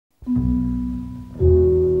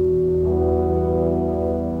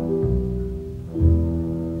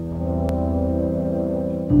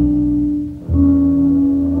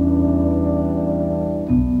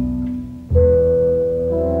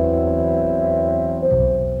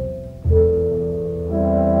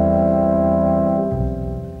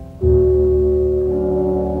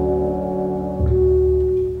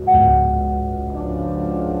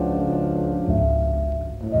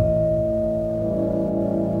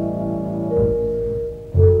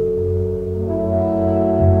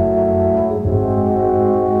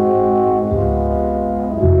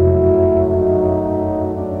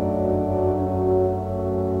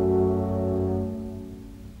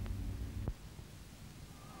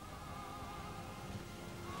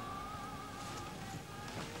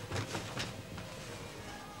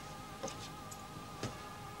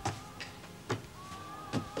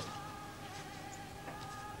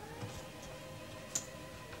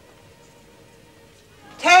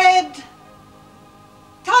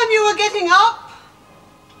up.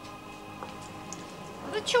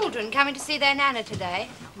 Are the children coming to see their Nana today?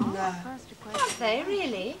 No. Aren't they,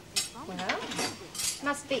 really? Well,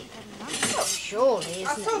 must be. Oh, surely, isn't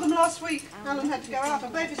I saw them last week. Alan had to go out. I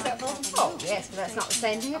babysat for them. Oh, yes, but that's not the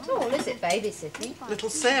same thing at all, is it, babysitting? Little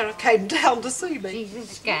Sarah came down to see me. She's a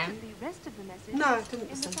scam. No, I didn't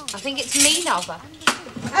listen. I think it's mean of her.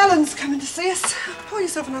 Alan's coming to see us. Pour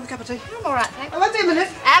yourself another cup of tea. I'm all right, thanks. I won't be a minute.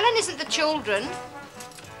 Alan isn't the children.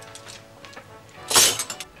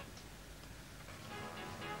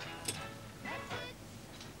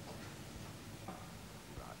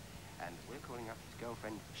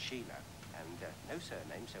 Girlfriend Sheila, and no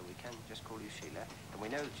surname, so we can just call you Sheila. And we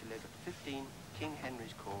know that you live at 15 King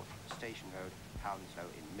Henry's Court, Station Road, Hounslow,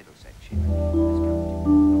 in Middlesex. Sheila.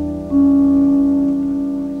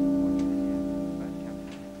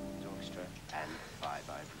 His orchestra and 5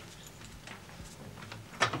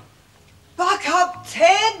 Blues. Buck up,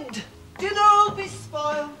 Ted! Dinner will be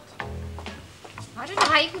spoiled. I don't know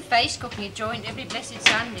how you can face cooking a joint every blessed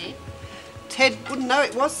Sunday. Ted wouldn't know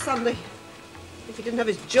it was Sunday if he didn't have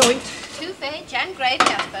his joint. Two veg and gravy,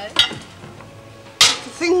 I suppose. The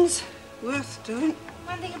thing's worth doing.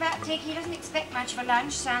 One thing about Dick, he doesn't expect much for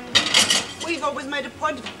lunch Sunday. We've always made a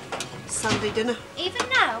point of Sunday dinner. Even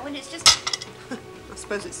now, when it's just... I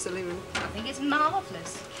suppose it's silly, really. I think it's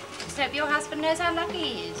marvellous. Just hope your husband knows how lucky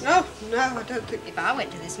he is. No, I don't think... If I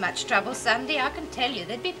went to this much trouble Sunday, I can tell you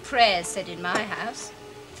there'd be prayers said in my house.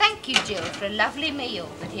 Thank you, Jill, for a lovely meal,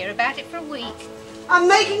 but hear about it for a week. I'm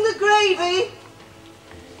making the gravy.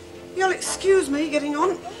 You'll excuse me getting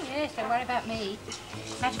on. Oh, yes, don't worry about me.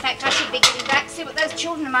 Matter of fact, I should be getting back to see what those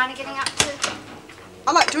children of mine are getting up to.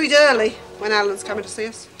 I like to eat early when Alan's coming to see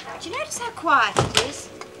us. Do you notice how quiet it is?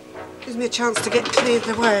 Gives me a chance to get cleared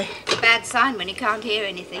away. It's a bad sign when you can't hear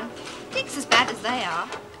anything. Dick's as bad as they are.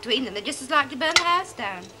 Between them, they're just as likely to burn the house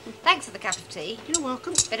down. Thanks for the cup of tea. You're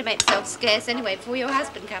welcome. Better make yourself scarce anyway before your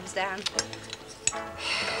husband comes down. I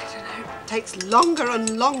don't know, it takes longer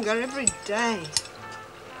and longer every day.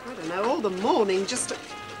 I don't know, all the morning just to...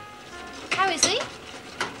 How is he?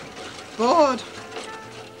 Bored.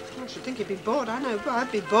 I should think he'd be bored, I know, but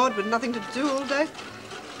I'd be bored with nothing to do all day.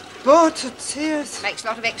 Bored to tears. Makes a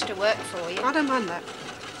lot of extra work for you. I don't mind that.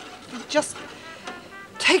 You just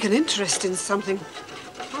take an interest in something.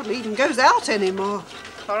 Hardly even goes out anymore.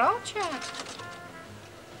 Poor old chap.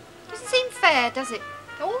 Doesn't seem fair, does it?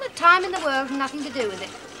 All the time in the world and nothing to do with it.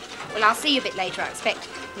 Well, I'll see you a bit later, I expect.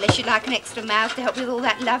 Unless you'd like an extra mouth to help with all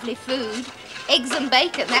that lovely food. Eggs and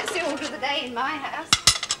bacon, that's the order of the day in my house.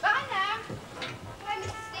 Bye now. Hi,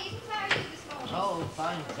 Mr. Stevens, how are you this morning? Oh,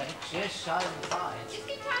 fine, thanks. Yes, I'm fine. Just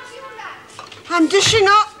give time to your lunch. I'm dishing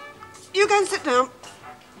up. You go and sit down.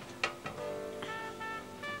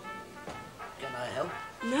 Can I help?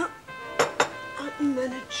 No, I can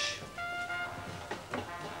manage.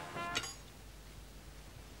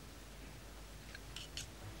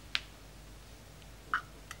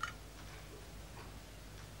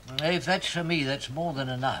 If that's for me, that's more than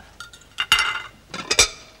enough.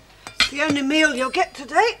 It's the only meal you'll get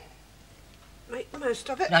today. Make the most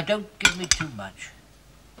of it. Now, don't give me too much.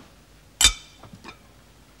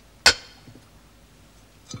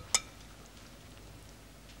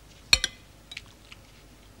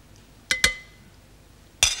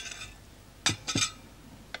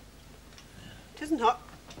 It isn't hot.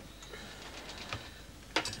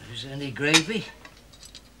 Is there any gravy?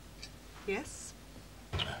 Yes.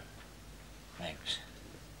 Thanks.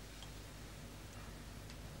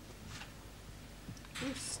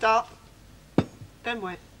 You start. Don't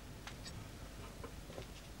wait.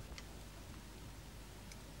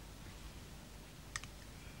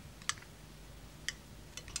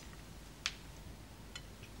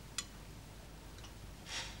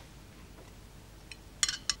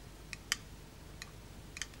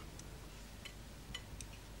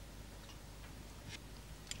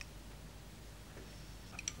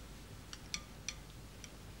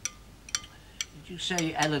 Did you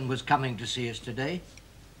say Alan was coming to see us today?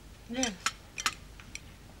 Yes.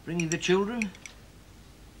 Bringing the children?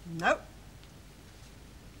 No.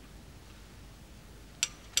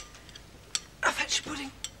 I'll fetch your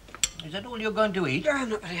pudding. Is that all you're going to eat? I'm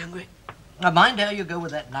not very hungry. Now, mind how you go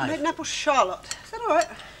with that I made knife. an apple charlotte. Is that all right?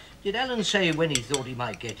 Did Alan say when he thought he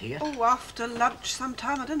might get here? Oh, after lunch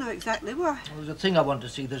sometime. I don't know exactly why. Well, there's a thing I want to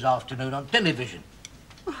see this afternoon on television.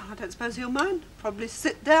 Well, I don't suppose he'll mind. Probably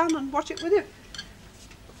sit down and watch it with you.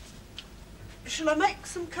 Shall I make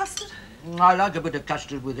some custard? I like a bit of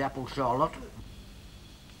custard with apple charlotte.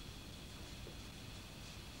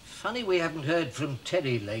 Funny we haven't heard from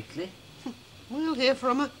Teddy lately. We'll hear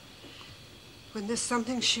from her when there's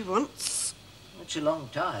something she wants. That's a long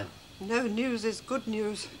time. No news is good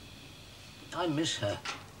news. I miss her.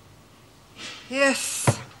 Yes.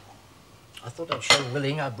 I thought I'd show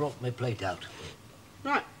willing I brought my plate out.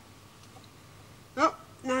 Right. Oh,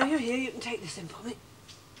 now you're here, you can take this in for me.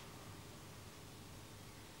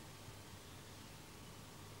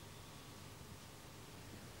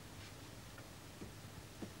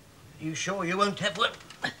 You sure you won't have one?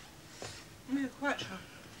 Yeah, quite sure.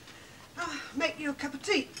 I'll make you a cup of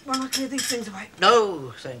tea while I clear these things away.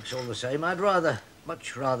 No, thanks all the same.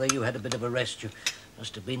 Much rather you had a bit of a rest. You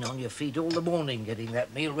must have been on your feet all the morning getting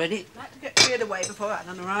that meal ready. I'd like to get cleared away before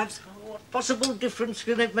Alan arrives. What possible difference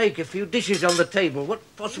can it make? A few dishes on the table. What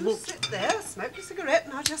possible... You sit there, smoke your cigarette,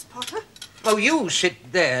 and I'll just potter. Oh, you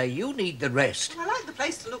sit there. You need the rest. I like the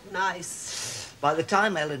place to look nice. By the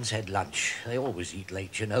time Ellen's had lunch, they always eat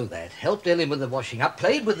late, you know that. Helped Ellen with the washing up,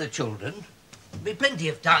 played with the children. There'll be plenty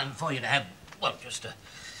of time for you to have, well, just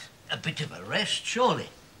a bit of a rest, surely.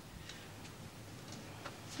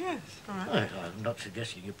 Yes, all right. Well, I'm not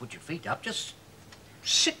suggesting you put your feet up. Just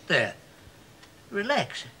sit there.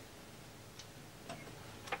 Relax.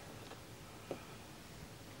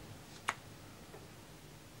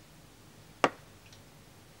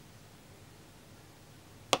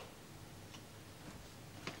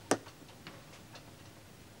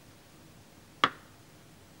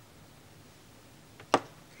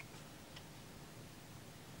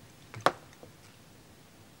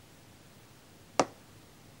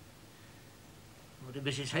 What did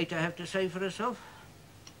Mrs. Hayter have to say for herself?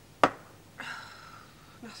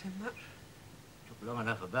 Nothing much. Took long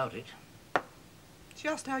enough about it. She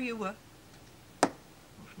asked how you were.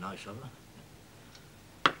 That's nice of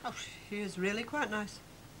her. Oh, she is really quite nice.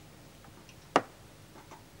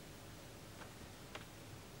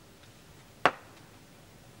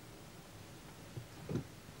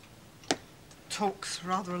 Talks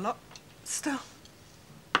rather a lot, still.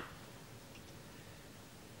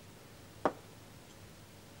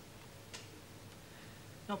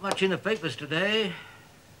 Not much in the papers today.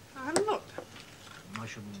 I haven't looked. I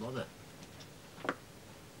shouldn't bother.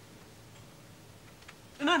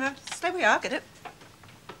 No, stay where you are, get it.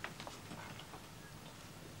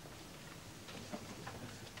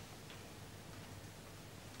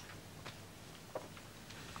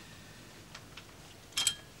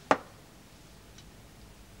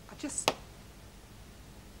 I just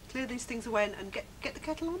clear these things away and get the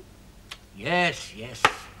kettle on. Yes, yes.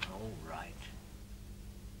 All right.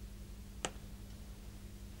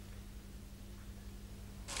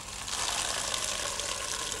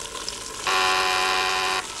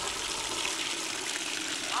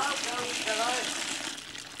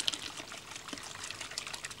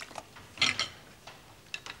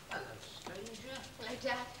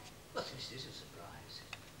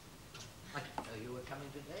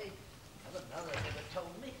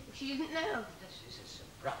 She didn't know. This is a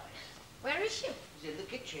surprise. Where is she? She's in the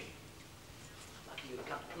kitchen. Lucky you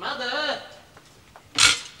come. Mother!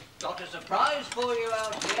 Got a surprise for you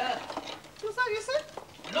out here. What's that you said?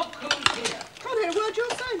 Look who's here. Can't hear a word you're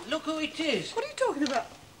saying. Look who it is. What are you talking about?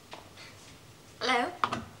 Hello?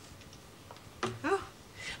 Oh,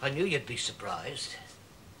 I knew you'd be surprised.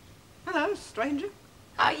 hello, stranger.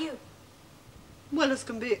 How are you? Well, as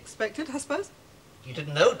can be expected, I suppose. You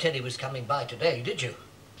didn't know Teddy was coming by today, did you?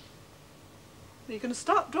 You're going to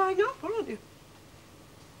start drying up, aren't you?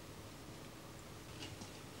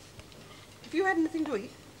 Have you had anything to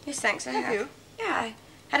eat? Yes, thanks, I Have have. you? Yeah, I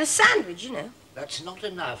had a sandwich, you know. That's not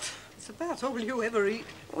enough. It's about all you ever eat.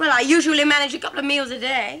 Well, I usually manage a couple of meals a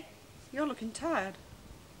day. You're looking tired.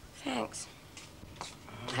 Thanks.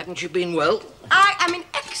 Haven't you been well? I am in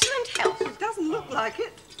excellent health. It doesn't look like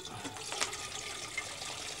it.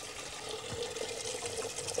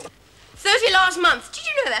 30 last month. Did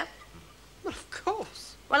you know that? Well, of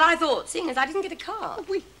course. Well, I thought, seeing as I didn't get a card.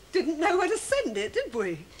 We didn't know where to send it, did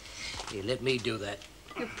we? Here, let me do that.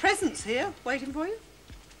 Your present's here, waiting for you.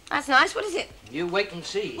 That's nice. What is it? You wait and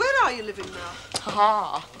see. Where are you living now?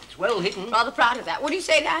 Ha! It's well hidden. Rather proud of that. What do you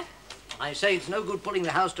say that? I say it's no good pulling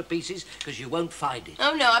the house to pieces because you won't find it.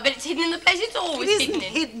 Oh, no, I bet it's hidden in the place it's always It isn't hidden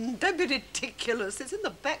in. hidden. Don't be ridiculous. It's in the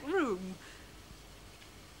back room.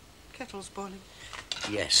 Kettle's boiling.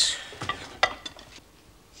 Yes.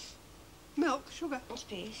 Milk, sugar. Yes,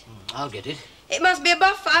 please. I'll get it. It must be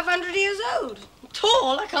above 500 years old.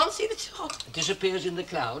 Tall, I can't see the top. It disappears in the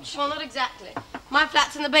clouds. Well, not exactly. My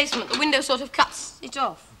flat's in the basement. The window sort of cuts it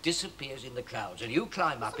off. Disappears in the clouds, and you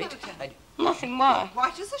climb up it. And Nothing, why?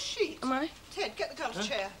 White as a sheet. Am I? Ted, get the girl's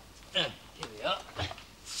chair. here we are.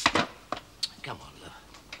 Come on, love.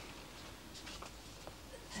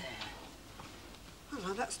 Oh,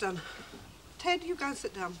 now that's done. Ted, you go and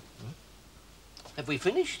sit down. Have we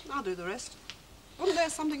finished? I'll do the rest. Wasn't there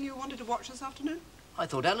something you wanted to watch this afternoon? I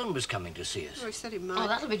thought Alan was coming to see us. Oh, he said he might. Oh,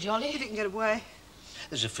 that'll be jolly. If he can get away.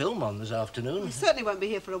 There's a film on this afternoon. He certainly won't be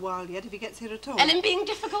here for a while yet if he gets here at all. Ellen being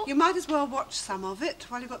difficult? You might as well watch some of it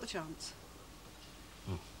while you've got the chance.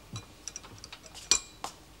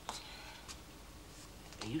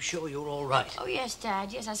 Are you sure you're all right? Oh, yes,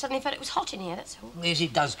 Dad, yes. I suddenly felt it was hot in here, that's all. Yes,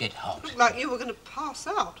 it does get hot. Looked like you were going to pass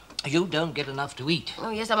out. You don't get enough to eat.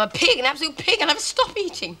 Oh, yes, I'm a pig, an absolute pig. I'll never stop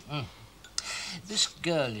eating. This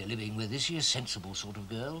girl you're living with, is she a sensible sort of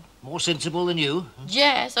girl? More sensible than you?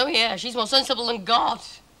 Jess, oh, yeah, she's more sensible than God.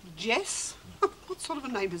 Jess? What sort of a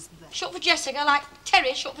name is that? Short for Jessica, like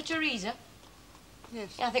Terry, short for Teresa.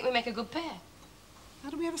 Yes. Yeah, I think we make a good pair.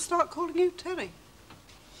 How do we ever start calling you Terry?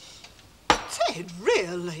 Ted,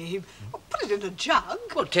 really? Oh, put it in a jug.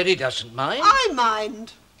 Well, Terry doesn't mind. I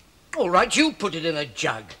mind. All right, you put it in a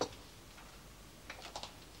jug.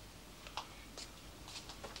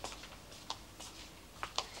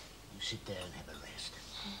 You sit there and have a rest.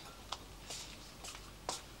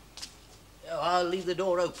 Oh, I'll leave the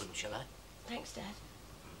door open, shall I? Thanks, Dad.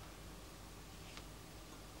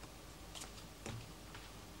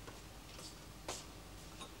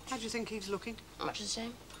 How do you think he's looking? Much the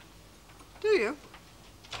same. Do you?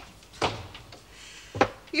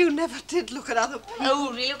 You never did look at other people.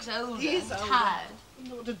 Old, he looks older. He is older. Tired. He doesn't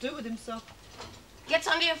know what to do with himself. Gets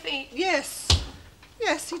under your feet. Yes.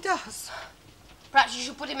 Yes, he does. Perhaps you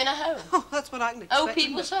should put him in a home. Oh, that's what I can expect. Old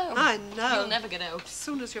people's home. I know. You'll never get old. As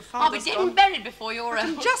soon as your I'll be father's dead gone, and buried before you're I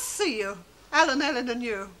can old. just see you. Alan, Ellen and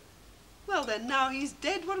you. Well then, now he's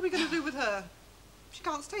dead, what are we going to do with her? She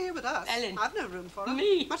can't stay here with us. Ellen. I've no room for her.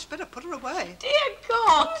 Me. Much better put her away. Dear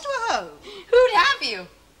God. To a home. Who'd have you?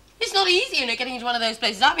 It's not easy, you know, getting into one of those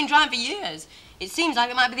places. I've been trying for years. It seems like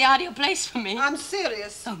it might be the ideal place for me. I'm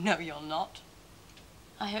serious. Oh, no, you're not.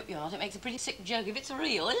 I hope you're not. It makes a pretty sick joke. If it's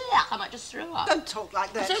real, I might just throw up. Don't talk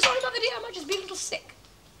like that. I'm so sorry, Mother dear. I might just be a little sick.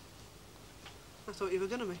 I thought you were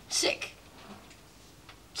going to be. Sick?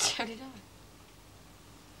 So did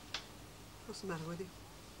I. What's the matter with you?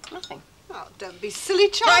 Nothing. Oh, don't be silly,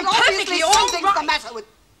 child. I'm perfectly Obviously all something's right. the matter with...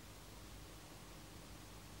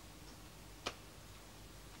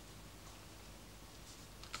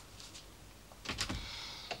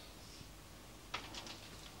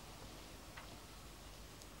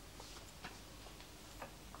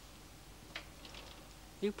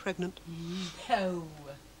 You pregnant? No.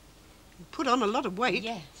 You put on a lot of weight.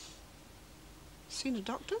 Yes. Seen a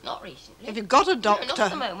doctor? Not recently. Have you got a No, doctor? not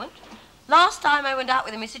at the moment. Last time I went out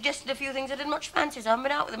with him, he suggested a few things I didn't much fancy, so I haven't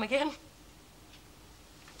been out with him again.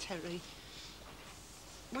 Terry,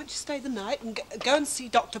 why don't you stay the night and go and see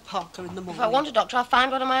Dr. Parker in the morning? If I want a doctor, I'll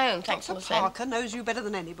find one of my own, thanks, Dr. Mother. Parker knows you better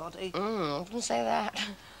than anybody. I wouldn't say that.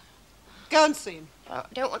 Go and see him. I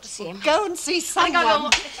don't want to see him. Go and see someone. I don't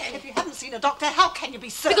want to tell you. If you haven't seen a doctor, how can you be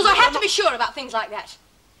certain? Because I that have to you're be sure about things like that.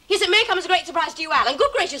 Yes, it may come as a great surprise to you, Alan.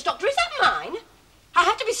 Good gracious, Doctor, is that mine? I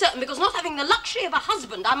have to be certain because not having the luxury of a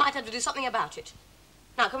husband, I might have to do something about it.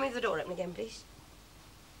 Now, come leave the door open again, please.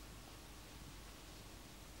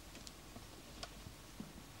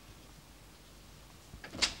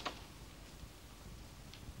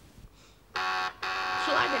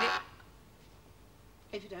 Shall I get it?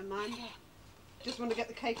 If you don't mind. Just want to get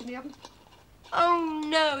the cake in the oven? Oh,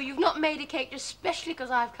 no, you've not made a cake just specially because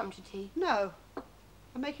I've come to tea. No.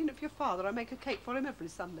 I'm making it for your father. I make a cake for him every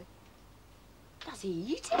Sunday. Does he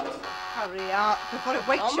eat it? Hurry up before it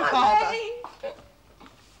wakes On your my father. way.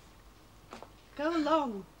 Go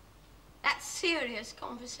along. That's serious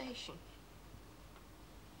conversation.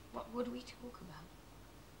 What would we talk about?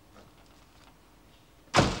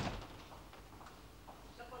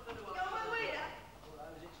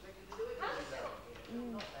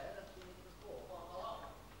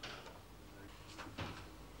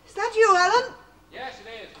 Is that you, Alan? Yes,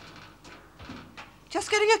 it is.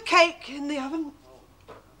 Just getting a cake in the oven.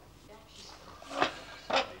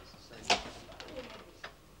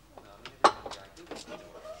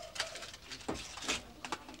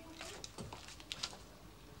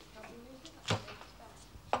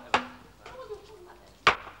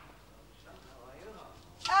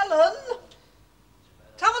 Alan,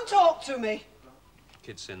 come and talk to me.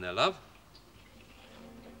 Kids in there, love.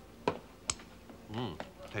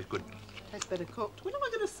 Tastes good. Tastes better cooked. When am I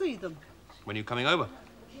going to see them? When are you coming over?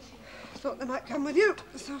 I thought they might come with you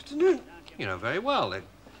this afternoon. You know very well.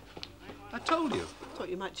 I told you. I thought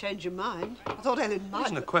you might change your mind. I thought Ellen It might.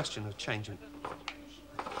 isn't a question of changing.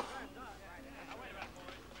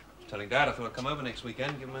 Telling Dad I thought I'd come over next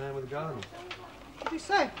weekend, give him a hand with the garden. What did he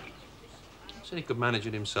say? Said he could manage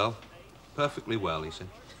it himself. Perfectly well, he said.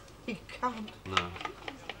 He can't. No.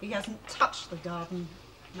 He hasn't touched the garden.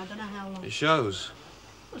 I don't know how long. It shows.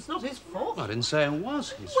 Well, it's not his fault. I didn't say it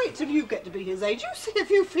was his. Wait till you get to be his age. You see if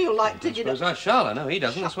you feel like digging Suppose it. I shall. I know he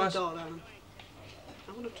doesn't. That's why. Shut the door, Alan.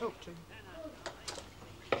 I want to talk to you.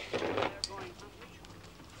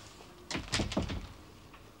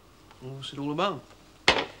 What's it all about?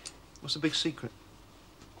 What's the big secret?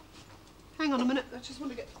 Hang on a minute. I just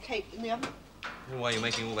want to get the cake in the oven. Why are you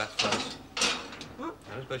making all that fuss? What?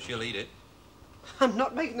 I don't suppose she'll eat it. I'm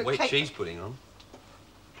not making the Weight cake. she's putting on.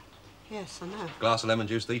 Yes, I know. Glass of lemon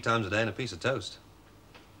juice 3 times a day and a piece of toast.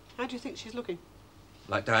 How do you think she's looking?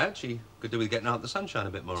 Like Dad, she could do with getting out in the sunshine a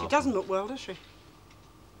bit more She often. doesn't look well, does she? You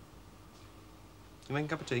making a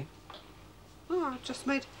cup of tea? Oh, I've just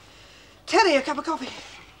made Terry a cup of coffee.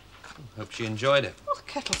 Hope she enjoyed it. Well, the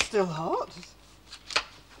kettle's still hot.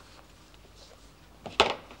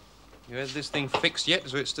 You had this thing fixed yet,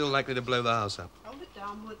 so it's still likely to blow the house up? Hold it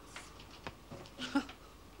downwards.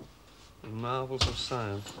 The marvels of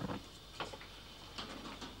science.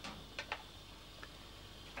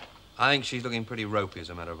 I think she's looking pretty ropey, as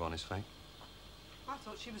a matter of honest fact. I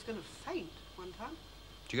thought she was going to faint one time.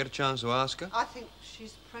 Did you get a chance to ask her? I think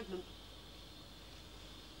she's pregnant.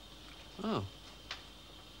 Oh.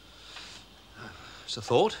 It's a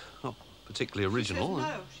thought. Not particularly original. She says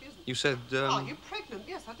no, she isn't. You said, Oh, you're pregnant?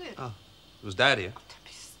 Yes, I did. Oh, it was Dad here. Oh, don't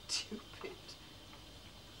be stupid.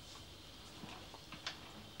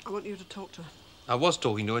 I want you to talk to her. I was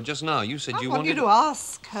talking to her just now. You said I you want wanted... you to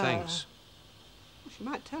ask her. Thanks. Well, she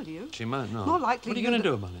might tell you. She might not. More likely What are you going to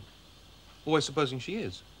do about it? Always supposing she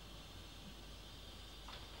is.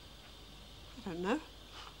 I don't know.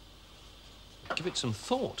 Give it some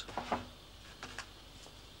thought.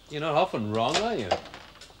 You're not often wrong, are you?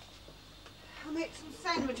 I'll make some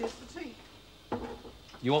sandwiches for tea.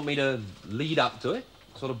 You want me to lead up to it?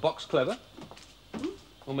 Sort of box clever?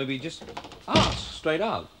 Or maybe just ask straight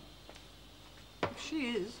out? If she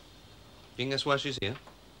is, You think that's why she's here?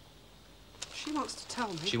 she wants to tell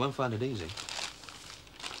me. She won't find it easy.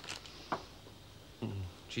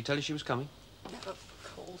 She tell you she was coming? No,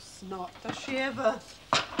 of course not. Does she ever?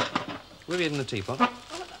 Where have you hidden the teapot?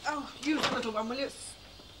 Oh, use the little one, will you? It's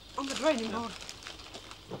on the draining board.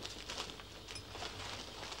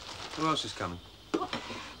 Who else is coming?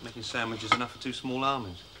 Making sandwiches enough for 2 small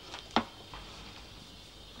armies.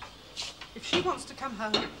 If she wants to come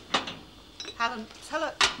home, Helen, tell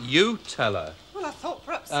her. You tell her. Well, I thought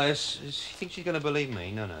perhaps. You think she's going to believe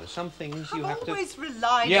me? No, no. Some things you have I've to... always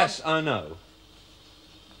relied Yes, on... I know.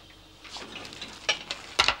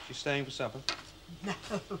 She's staying for supper? No.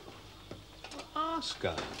 Ask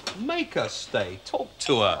her. Make her stay. Talk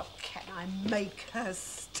to her. Can I make her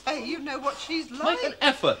stay? You know what she's like. Make an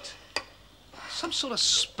effort. Some sort of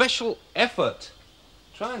special effort.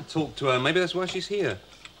 Try and talk to her. Maybe that's why she's here.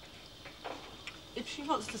 If she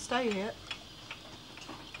wants to stay here,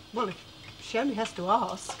 well, if she only has to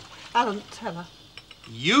ask, Alan, tell her.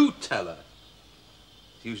 You tell her.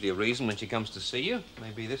 It's usually a reason when she comes to see you.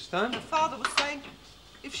 Maybe this time. Her father was saying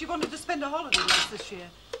if she wanted to spend a holiday with us this year.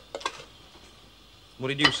 What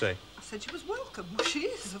did you say? I said she was welcome. Well, she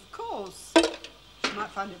is, of course. She might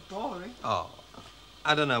find it boring. Oh,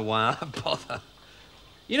 I don't know why I bother.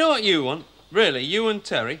 You know what you want? Really, you and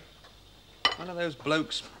Terry? One of those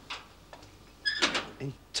blokes...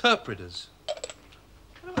 interpreters. I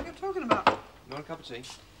don't know what you're talking about. You want a cup of tea?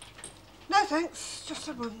 No, thanks. Just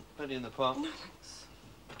a one. Plenty in the park. No, thanks.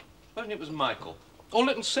 Suppose it was Michael. Or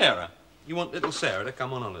little Sarah. You want little Sarah to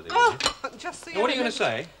come on holiday, Oh, don't you? just see. Now, what are you going to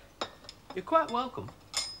say? You're quite welcome.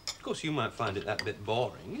 Of course, you might find it that bit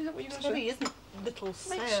boring. Is that what you're going to Terry say? isn't little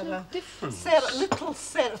Sarah. Makes no difference. Sarah, little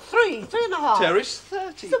Sarah. 3.5. Terry's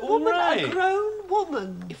 30. She's a all woman, right. a grown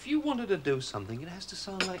woman. If you wanted to do something, it has to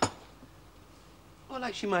sound like... well,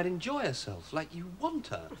 like she might enjoy herself, like you want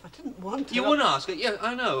her. If I didn't want her... You wouldn't ask her. Yeah,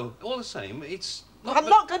 I know. All the same, it's not... I'm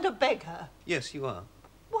not going to beg her. Yes, you are.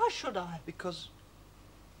 Why should I? Because...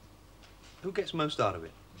 who gets most out of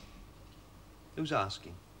it? Who's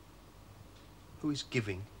asking? Who is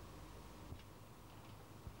giving?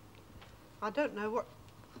 I don't know what...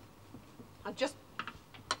 I'm just...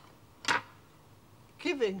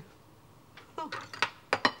 giving. Oh,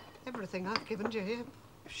 everything I've given to him.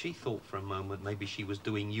 If she thought for a moment maybe she was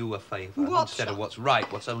doing you a favour What? instead of what's right,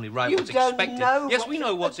 what's only right, You what's don't expected. know Yes, what we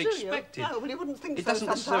know what's do you? expected. No, well, you wouldn't think It so doesn't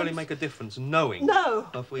necessarily sometimes. make a difference knowing. No.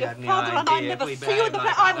 If we Your had any father and I idea, never if we see you in the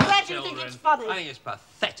behaved I'm like glad you children. think it's funny. I think it's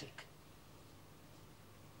pathetic.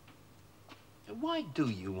 Why do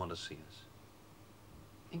you want to see us?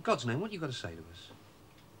 In God's name, what have you got to say to us?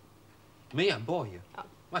 Me, I bore you. Oh.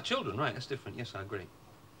 My children, right, that's different. Yes, I agree.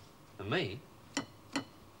 And me,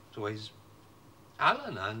 it's always...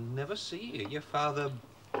 Alan, I never see you. Your father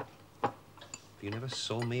if you never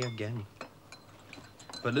saw me again.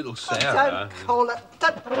 But little Oh, Sarah... don't call it...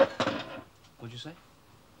 Don't... What'd you say?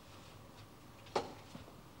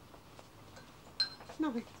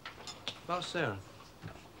 Nothing. About Sarah?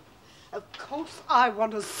 Of course I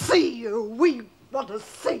want to see you. We want to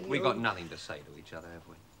see you. We've got nothing to say to each other, have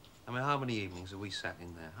we? I mean, how many evenings have we sat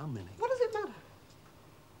in there? How many? What does it matter?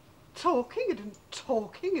 Talking and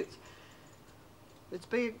talking. It's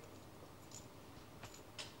being...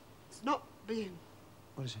 It's not being...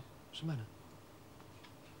 What is it? What's the matter?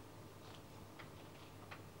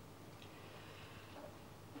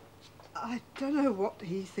 I don't know what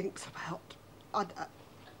he thinks about.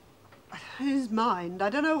 His mind, I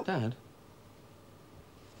don't know... Dad?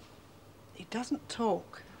 He doesn't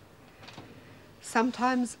talk.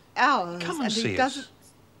 Sometimes hours. Come and see he doesn't... us.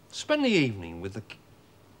 Spend the evening with the...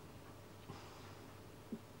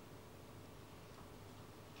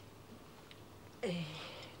 He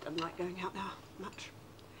doesn't like going out now, much.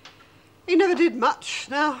 He never did much,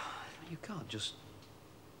 now. You can't just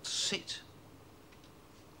sit.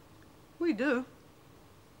 We do.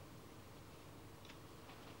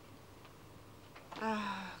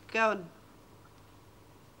 Go and...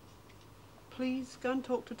 Please, go and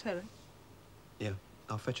talk to Terry. Yeah,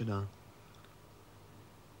 I'll fetch her down.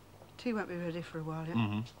 Tea won't be ready for a while yet.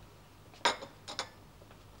 Mm-hmm.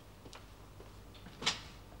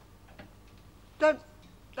 Don't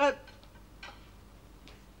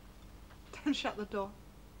shut the door.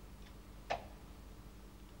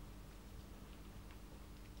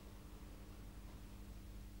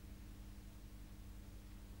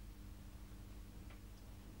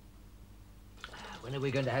 When are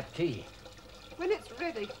we going to have tea? When it's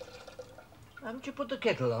ready. Haven't you put the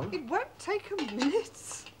kettle on? It won't take a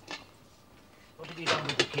minute. What have you done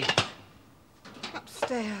with the kids?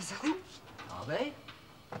 Upstairs, I think. Are they?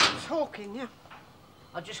 Talking, yeah.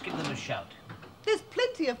 I'll just give them a shout. There's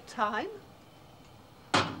plenty of time.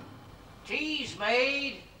 Tea's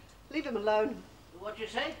made. Leave them alone. What you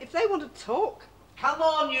say? If they want to talk, Come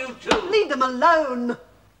on, you two. leave them alone.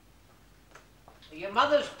 Your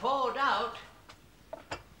mother's poured out.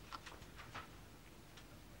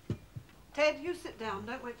 Ted, you sit down.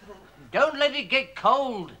 Don't wait for them. Don't let it get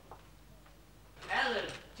cold. Alan,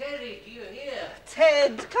 Terry, do you hear?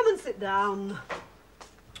 Ted, come and sit down.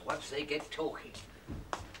 Once they get talking.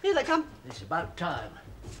 Here they come. It's about time.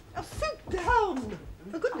 Oh, sit down.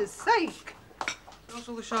 For goodness sake. What's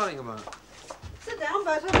all the shouting about? Sit down,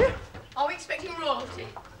 both of you. Are we expecting royalty?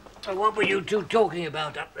 What were you two talking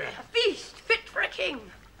about up there? A feast fit for a king.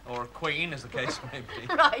 Or a queen, as the case may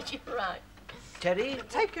be. Right, you're right. Terry?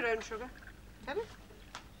 Take your own sugar. Teddy?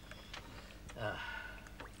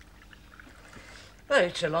 Well,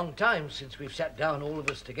 it's a long time since we've sat down all of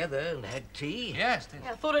us together and had tea. Yes,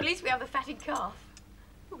 Yeah, I thought at least we have the fatted calf.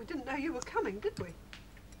 Well, we didn't know you were coming, did we?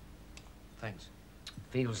 Thanks.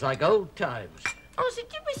 Feels like old times. Oh, so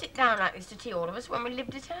did we sit down like this to tea, all of us, when we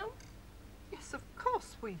lived at home? Yes, of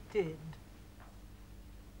course we did.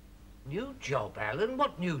 New job, Alan?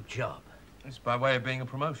 What new job? It's by way of being a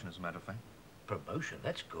promotion, as a matter of fact. Promotion,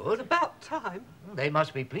 that's It's good. about time. They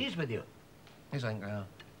must be pleased with you. Yes, I think they are.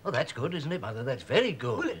 Well, that's good, isn't it, Mother? That's very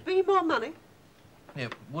good. Will it be more money? Yeah,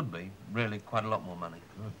 it would be. Really, quite a lot more money.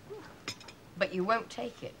 But you won't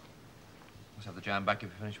take it. Let's have the jam back if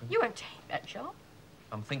you finish with it. You won't take that job.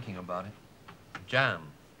 I'm thinking about it. Jam.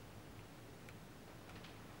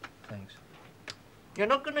 Thanks. You're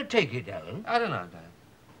not going to take it, Alan. I don't know, Dad.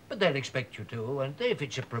 But they'll expect you to, won't they, if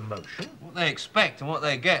it's a promotion? What they expect and what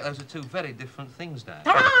they get, those are two very different things, Dad.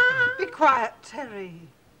 Be quiet, Terry.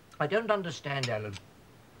 I don't understand, Alan.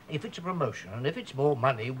 If it's a promotion and if it's more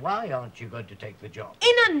money, why aren't you going to take the job?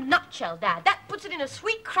 In a nutshell, Dad. That puts it in a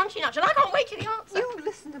sweet, crunchy nutshell. I can't wait till the answer. You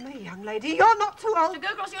listen to me, young lady. You're not too To old. go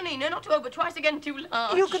across your knee, no, not too old, but twice again too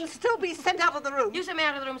large. You can still be sent out of the room. You send me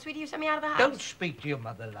out of the room, sweetie. You send me out of the house. Don't speak to your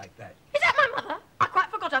mother like that. Is that my mother? I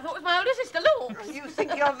quite forgot. I thought it was my older sister, Lou. You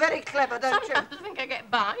think you're very clever, don't you? Sometimes I think I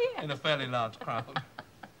get by. Yeah. In a fairly large crowd.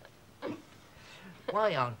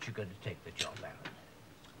 Why aren't you going to take the job, Alan?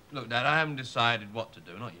 Look, Dad, I haven't decided what to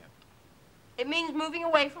do, not yet. It means moving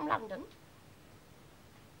away from London.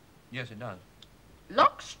 Yes, it does.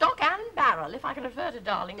 Lock, stock, and barrel, if I can refer to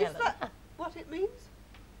darling Is Ellen. that what it means?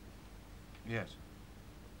 Yes.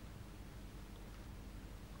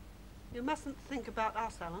 You mustn't think about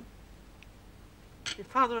us, Alan. Your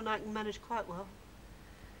father and I can manage quite well.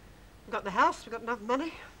 We've got the house, we've got enough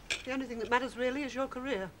money. The only thing that matters really is your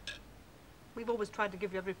career. We've always tried to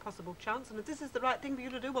give you every possible chance, and if this is the right thing for you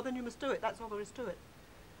to do, well, then you must do it. That's all there is to it.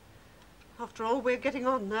 After all, we're getting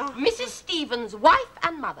on now. Mrs. Stevens, wife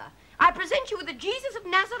and mother, I present you with the Jesus of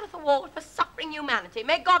Nazareth Award for suffering in humanity.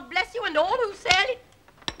 May God bless you and all who sail it.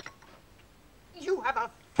 You have a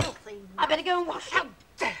filthy I better go and wash How him.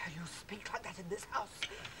 dare you speak like that in this house?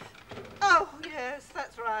 Oh, yes,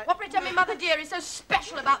 that's right. What pretend me mother dear is so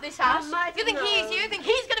special about this house? might You think know. he's here? You think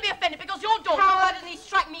he's going to be offended because your daughter? How- Why doesn't he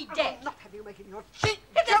strike me I dead? will not have you making your cheek.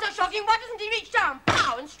 If they're so shocking, why doesn't he reach down,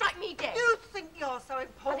 pow, and strike me dead? You think you're so I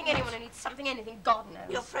important. think anyone who needs something, anything, God knows.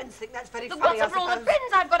 Your friends think that's very Look, funny, what's I up for all the suppose.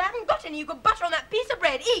 friends I've got? I haven't got any. You could butter on that piece of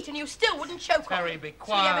bread, eat, and you still wouldn't choke on Terry, it. be So you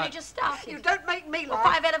quiet. only just started. You don't make me Well,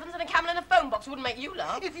 laugh. 5 elephants and a camel and a phone box wouldn't make you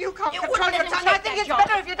laugh. If you can't You control wouldn't your let him tongue, I take think that it's job.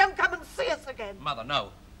 better if you don't come and see us again. Mother,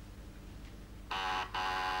 no.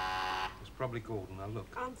 It's probably Gordon. Now look,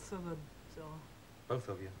 Answer them, John. both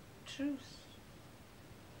of you. Truce.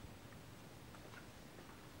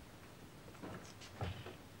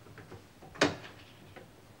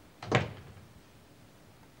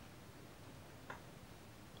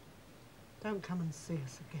 Don't come and see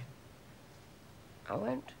us again. I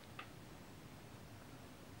won't.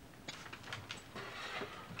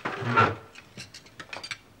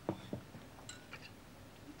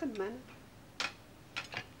 What's the matter?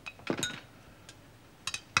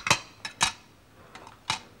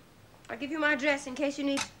 I'll give you my address in case you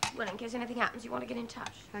need... Well, in case anything happens, you want to get in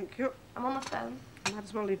touch. Thank you. I'm on the phone. I might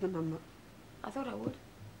as well leave the number. I thought I would.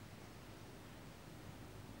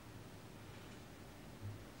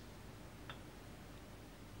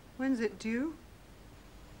 When's it due?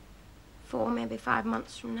 4, maybe 5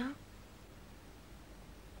 months from now.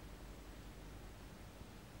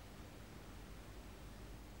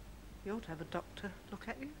 You ought to have a doctor look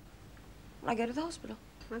at you. When I go to the hospital.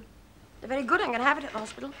 Well, They're very good. I'm going to have it at the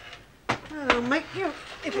hospital. I'll make you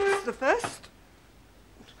if it's the first.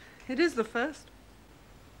 It is the first.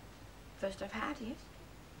 First I've had, yes.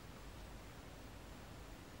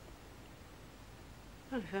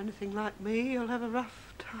 Well, if you're anything like me, you'll have a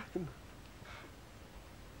rough time.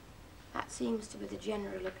 That seems to be the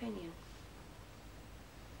general opinion.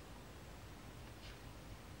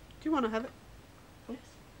 Do you want to have it? Yes.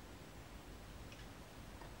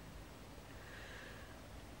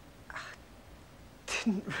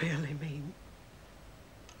 Didn't really mean.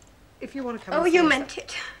 If you want to come. Oh, and see you us- meant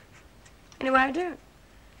it. Anyway, I don't.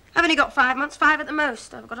 I've only got 5 months, 5 at the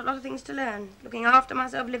most. I've got a lot of things to learn. Looking after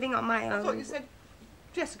myself, living on my I own. thought you said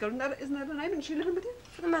Jessica. Isn't that her name? And she living with you?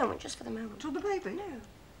 For the moment, just for the moment. Till the baby? No.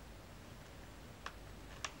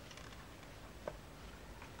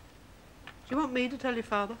 Do you want me to tell your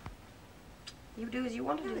father? You do as you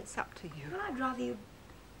want to Well, do. it's up to you. Well, I'd rather you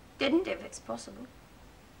didn't if it's possible.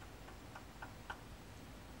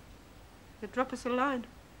 You drop us a line.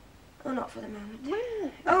 Oh, not for the moment.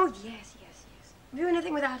 When? Oh, yes, yes, yes. Have you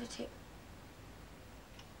anything without a tip?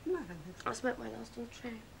 No, I don't think so. I smoked my last on the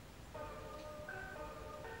train.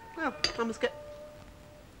 Well, I must get.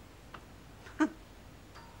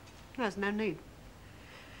 There's no need.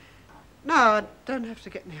 No, I don't have to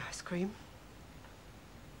get any ice cream.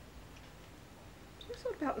 You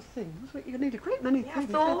thought about the things. You need a great many Yeah, things.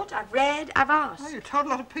 I've thought, I've read, I've asked. Oh, you told a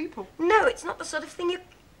lot of people. No, it's not the sort of thing you...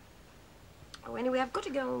 Oh, anyway, I've got to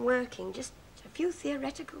go on working. Just a few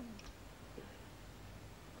theoretical...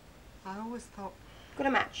 I always thought. Got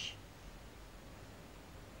a match.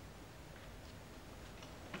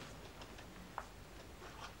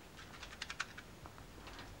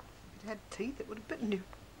 If it had teeth, it would have bitten you.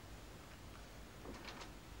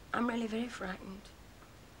 I'm really very frightened.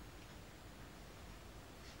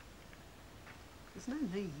 There's no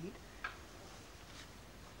need.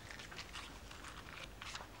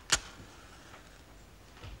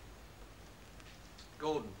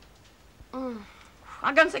 Gordon.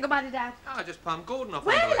 I'll go and say goodbye to Dad. I just palmed Gordon off.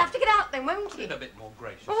 Well, on the you'll way. have to get out then, won't you? A bit more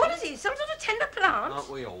gracious. Well, what is he? Some sort of tender plant? Aren't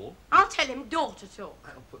we all? I'll tell him daughter talk.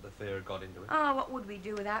 That'll put the fear of God into it. Ah, what would we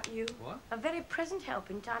do without you? What? A very present help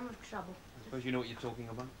in time of trouble. I suppose you know what you're talking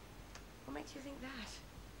about. What makes you think that?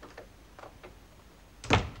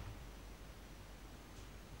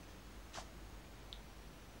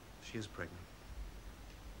 She is pregnant.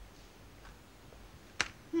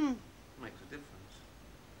 Makes a difference.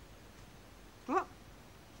 What?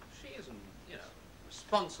 She isn't,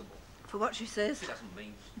 responsible. For what she says. She doesn't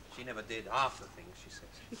mean she never did half the things she says.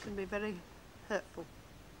 She can be very hurtful.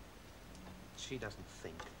 She doesn't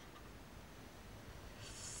think.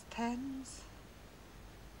 Stands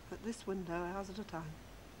at this window hours at a time.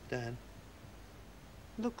 Dan.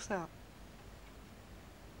 Looks out.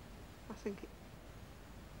 I think it.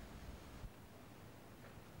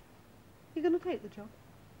 You're going to take the job?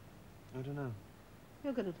 I don't know.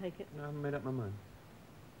 You're going to take it. I haven't made up my mind.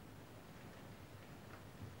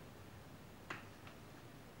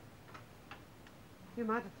 You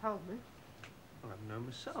might have told me. I don't know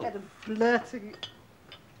myself. Instead of flirting.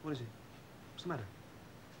 What is it? What's the matter?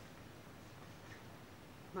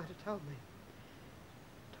 Might have told me.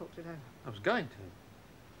 Talked it over. I was going to.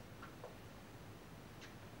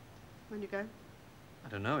 When you go? I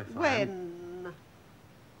don't know if I am. When?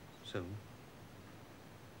 Soon.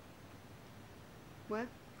 Where?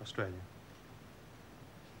 Australia.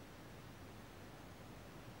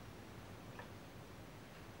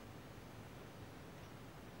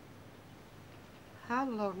 How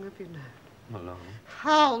long have you known? Not long.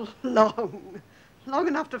 How long? Long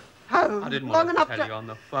enough to phone. I didn't long want to enough tell you on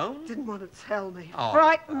the phone. Didn't want to tell me. Oh,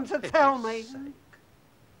 Frightened for to tell me. pity's sake.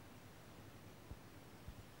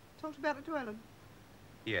 Talked about it to Ellen.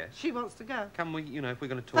 Yes. She wants to go. Can we, you know, if we're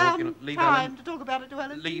going to talk, you know, Found leave time Ellen, to talk about it to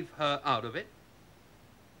Ellen. leave her out of it?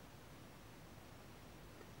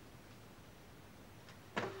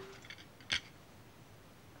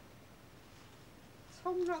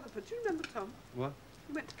 Tom Rutherford. Do you remember Tom? What?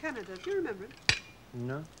 He went to Canada. Do you remember him?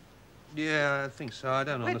 No. Yeah, I think so. I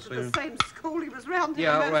don't Went honestly. to the same school. He was round here.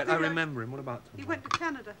 Yeah, most all right. I of the- remember him. What about Tom? He went to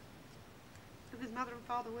Canada. With his mother and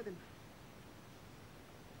father with him.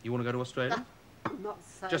 You want to go to Australia? I'm not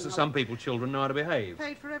saying. Just that I some people, children, know how to behave.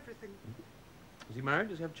 paid for everything. Is he married?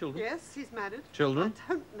 Does he have children? Yes, he's married. Children?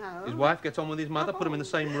 I don't know. His wife gets on with his mother, put him in the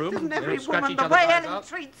same room. Isn't they every don't scratch woman each the other's way eyes Ellen out.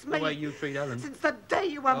 treats me? The way you treat Ellen. Since the day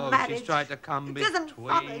you were Oh, married. she's tried to come It isn't between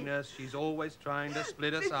funny. us. She's always trying to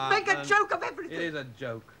split us up. Make a and joke of everything. It is a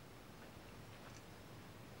joke.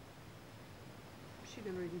 She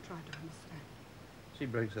never even tried to understand. She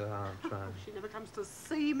breaks her heart trying. She never comes to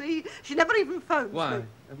see me. She never even phones Why? me.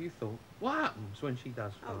 Have you thought? What happens when she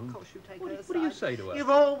does Oh, phone? of course you take What, her what do you side. say to her? You've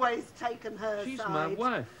always taken her She's side. my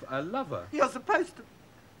wife. I love her. You're supposed to.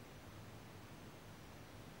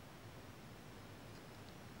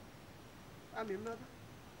 I'm your mother.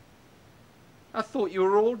 I thought you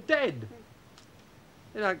were all dead.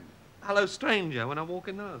 You're like, hello, stranger, when I walk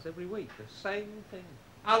in the house every week. The same thing.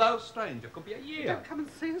 Hello, stranger. Could be a You year. don't come and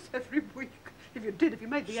see us every week. If you did, if you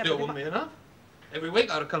made the Still effort. wouldn't be enough. Every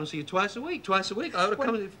week I would come see you twice a week. Twice a week I would have When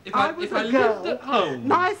come if I I was if a I girl, lived at home.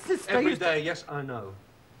 my sister every used to- day. Yes, I know.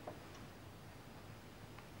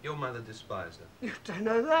 Your mother despised her. You don't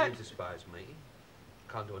know that. You despise me.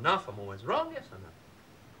 Can't do enough. I'm always wrong. Yes, I know.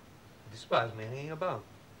 You despise me hanging about,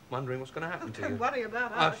 wondering what's going to happen to you. Don't worry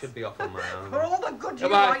about I us. should be off on my own. For all the good you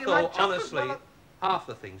If are, I you might thought, just as honestly, well- half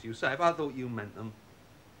the things you say, if I thought you meant them,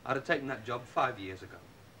 I'd have taken that job 5 years ago.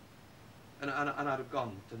 And I'd have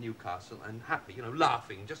gone to Newcastle and happy, you know,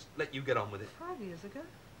 laughing, just let you get on with it. 5 years ago?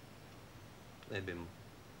 They'd been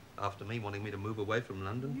after me, wanting me to move away from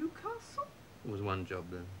London. Newcastle? There was one job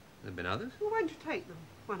then. There'd been others. Well, why don't you take them?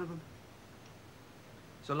 One of them.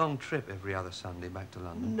 It's a long trip every other Sunday back to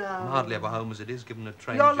London. No. I'm hardly ever home as it is, given a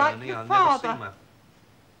train You're journey. like your I'll father. never see my...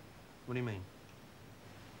 What do you mean?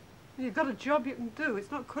 You've got a job you can do. It's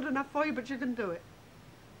not good enough for you, but you can do it.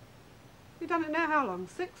 You've done it now how long?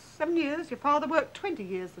 6, 7 years? Your father worked 20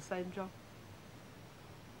 years the same job.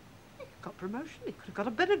 He got promotion. He could have got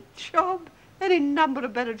a better job. Any number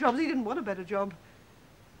of better jobs. He didn't want a better job.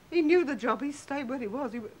 He knew the job. He stayed where he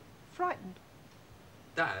was. He was frightened.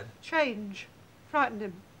 Dad, Change. Frightened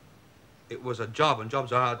him. it was a job, and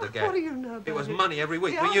jobs are hard to get. What do you know about It was it? money every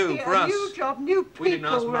week The for you, idea, for a us. new job, new people We didn't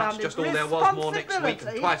ask around much, him, just all there was more next week, and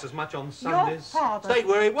responsibility. twice as much on Sundays. father- Stayed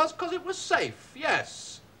where he was because it was safe,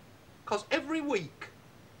 yes. Because every week,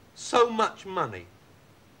 so much money.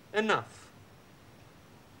 Enough.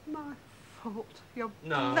 My fault. You're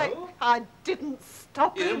No. black. I didn't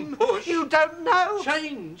stop You him. didn't push. You don't know.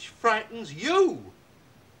 Change frightens you.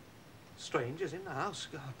 Strangers in the house,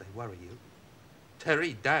 God, they worry you.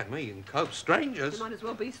 Terry, Dad, me, and Cope, strangers. You might as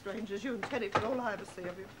well be strangers, you and Teddy, for all I ever see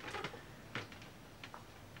of you.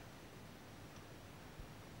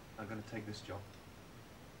 I'm going to take this job.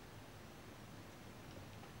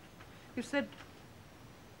 You said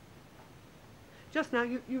just now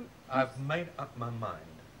you I've made up my mind.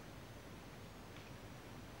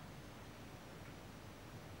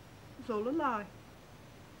 it's all a lie.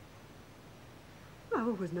 I've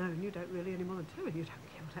always known you don't really any more than Terry. You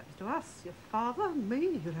don't care what happens to us, your father, me.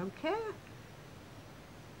 You don't care.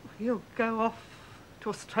 You'll go off to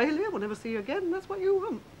Australia. We'll never see you again. That's what you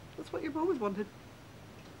want. That's what you've always wanted.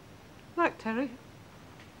 Like Terry.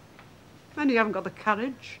 Only you haven't got the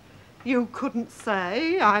courage. You couldn't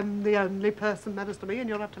say, I'm the only person matters to me and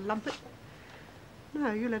you'll have to lump it.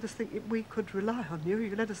 No, you let us think we could rely on you.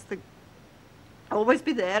 You let us think always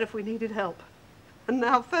be there if we needed help. And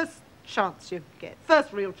now, first chance you get,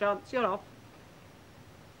 first real chance, you're off.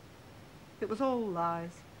 It was all lies.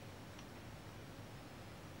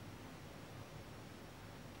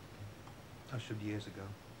 I should years ago.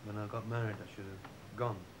 When I got married, I should have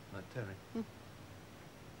gone, like Terry.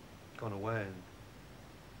 Gone away and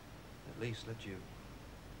at least let you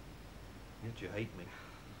hate me.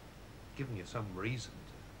 Given you some reason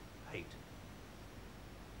to hate.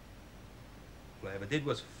 All I ever did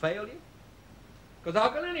was fail you. Because how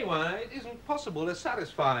can anyone? It isn't possible to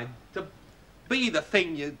satisfy, to be the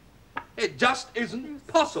thing you... It just isn't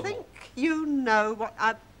possible. Think you know what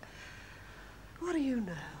I... What do you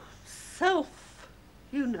know? Self.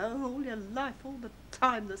 You know all your life, all the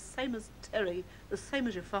time, the same as Terry, the same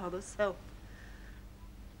as your father's self.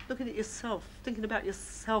 Looking at yourself, thinking about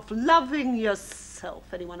yourself, loving yourself.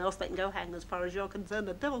 Anyone else, they can go hang as far as you're concerned.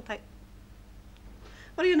 The devil take...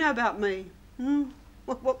 What do you know about me?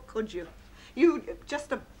 What could you? You,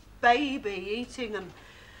 just a baby, eating and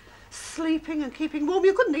sleeping and keeping warm.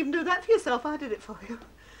 You couldn't even do that for yourself. I did it for you.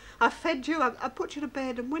 I fed you, I put you to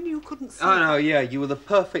bed, and when you couldn't sleep... Oh, no, yeah, you were the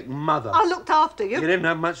perfect mother. I looked after you. You didn't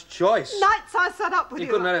have much choice. Nights I sat up with you.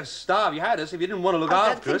 You couldn't let us starve. You had us if you didn't want to look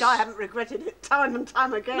after us. I haven't regretted it time and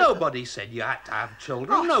time again. Nobody said you had to have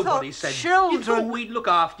children. I Nobody thought said... children... You thought we'd look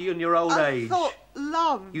after you in your old age. I thought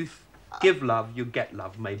love... You give love, you get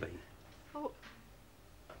love, maybe. Oh,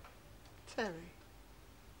 Terry.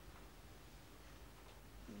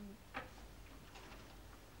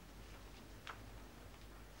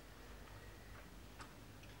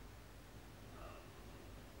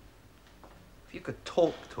 If you could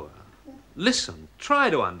talk to her, listen, try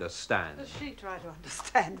to understand. Does she try to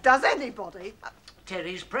understand? Does anybody?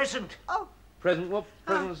 Terry's present. Oh. Present? What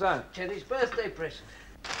present's that? Terry's birthday present.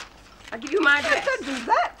 I'll give you my address. Don't do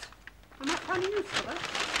that. I'm not finding use for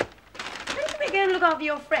that. Don't you be going to look after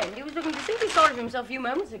your friend? He was looking distinctly sorry for himself a few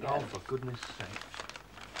moments ago. Oh, for goodness sake.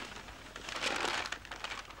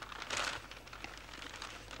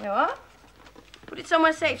 There you are. Put it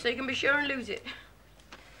somewhere safe so you can be sure and lose it.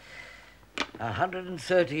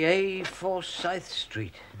 130A Forsyth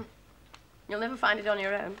Street. You'll never find it on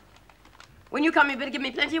your own. When you come, you better give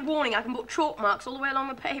me plenty of warning. I can put chalk marks all the way along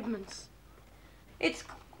the pavements. It's,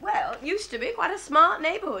 well, it used to be quite a smart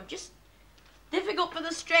neighborhood. Just difficult for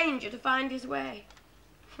the stranger to find his way.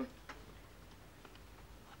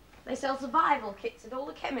 They sell survival kits at all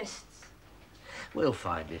the chemists. We'll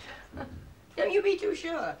find it. Don't you be too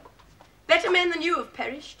sure. Better men than you have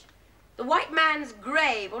perished. The white man's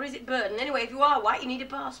grave, or is it burden? Anyway, if you are white, you need a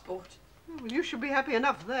passport. Well, you should be happy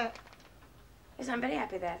enough there. Yes, I'm very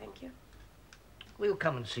happy there, thank you. We'll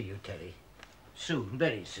come and see you, Terry. Soon,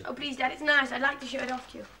 very soon. Oh, please, Dad, it's nice. I'd like to show it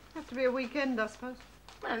off to you. Have to be a weekend, I suppose.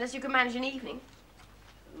 Well, unless you can manage an evening.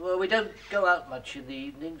 Well, we don't go out much in the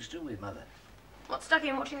evenings, do we, Mother? What, stuck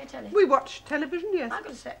in watching the telly? We watch television, yes. I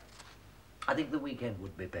could say. I think the weekend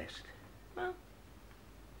would be best. Well,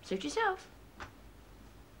 suit yourself.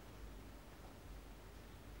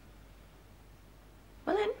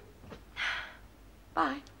 Well then,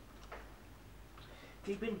 bye.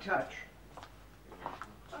 Keep in touch.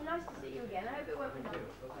 Oh, nice to see you again. I hope it won't be long.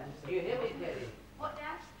 Do you hear me, Terry? What,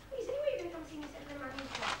 Dad? Please, anyway, you're going to come see me settle in my new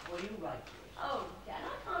flat. Well, you write to us. Oh, Dad,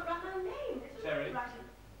 I can't write my own name. Terry. Writing.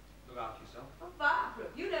 Look after yourself. Oh, Barbara,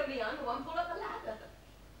 you know me, I'm the one pull up the ladder.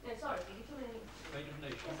 No, sorry, Phoebe, too many.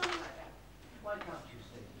 Resignation. Yeah, something like that. Why can't you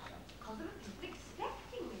stay to something? Because there are people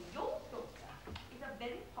expecting me. Your daughter is a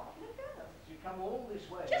very popular girl. You come all this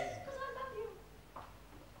way. Just because I love you.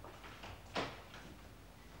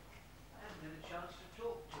 I haven't had a chance to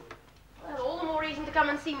talk to you. Well, all the more reason to come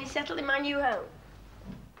and see me settled in my new home.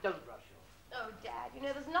 Don't rush off. Oh, Dad, you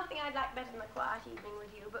know, there's nothing I'd like better than a quiet evening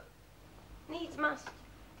with you, but needs must.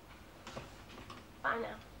 Bye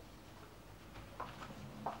now.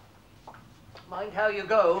 Mind how you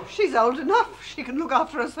go. She's old enough. She can look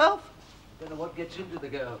after herself. Don't know what gets into the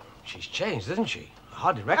girl. She's changed, isn't she? I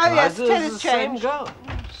hardly recognise yes, her Ted as has the same changed. girl.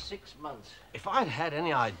 6 months. If I'd had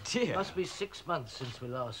any idea... It must be 6 months since we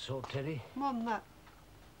last saw Terry. More than that.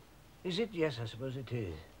 Is it? Yes, I suppose it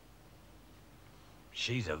is.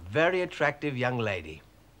 She's a very attractive young lady.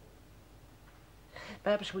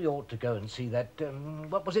 Perhaps we ought to go and see that,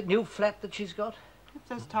 what was it, new flat that she's got? If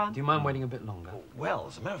there's time. Do you mind waiting a bit longer? Well,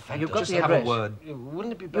 as a matter of fact... You've got Just the have address. a word.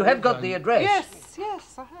 Wouldn't it be better You have if got I- the address.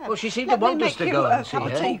 Yes, I have. Well, she seemed Let to want me us to make go you and a see cup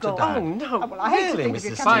of her. tea, To Gordon. Oh, no, well, I hate to really, think of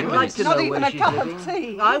you Mrs. coming I'd Simon. like to Not know even where a she's cup living. of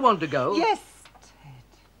tea. I want to go. Yes, Ted.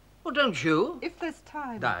 Well, don't you? If there's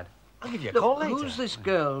time. Dad, I'll give you a call Look, later. who's this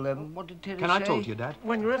girl? What did Terry can say? I talk to you, Dad?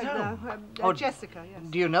 When you're at No, home. Oh, Jessica, yes.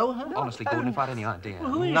 Do you know her? Honestly, Gordon, if I had any idea. Well,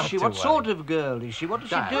 who is Not she? to What worry. sort of girl is she? What does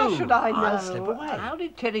she Dad. do? How should I know? I'll slip away. How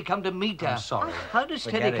did Terry come to meet her? I'm sorry. How does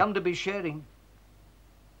Forget Terry it. come to be sharing?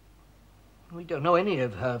 We don't know any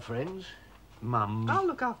of her friends. Mum. I'll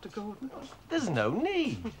look after Gordon. There's no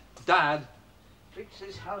need. Dad. Treats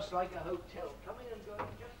this house like a hotel, coming and going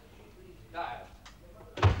just Dad.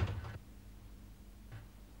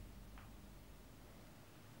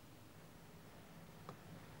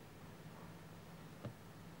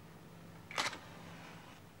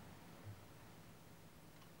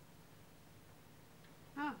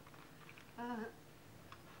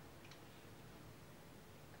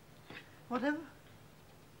 Whatever.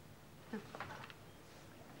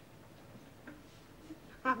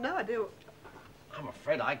 I've no idea. I'm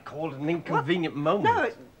afraid I called an inconvenient moment. No,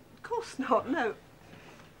 of course not. No.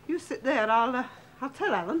 You sit there. I'll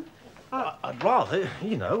tell Alan. I'd rather,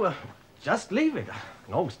 you know, just leave it. I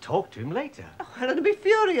can always talk to him later. Oh, Alan will be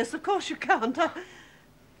furious. Of course you can't.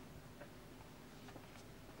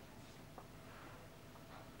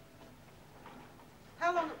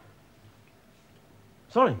 How long?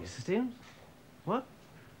 Sorry, Mrs. Stevens. What?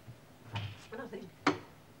 Nothing.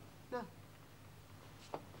 No.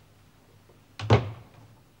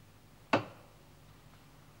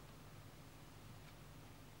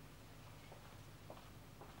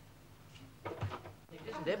 It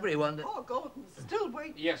isn't everyone that... Oh, Gordon's still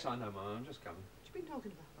waiting. Yes, I know, Mum. I'm just coming. What have you been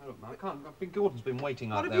talking about? I don't know. I can't. Gordon's been waiting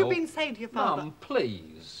What up have there. you been saying to your father? Mum,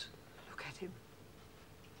 please. Look at him.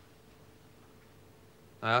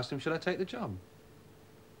 I asked him, should I take the job?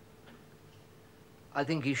 I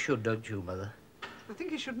think he should, don't you, Mother? I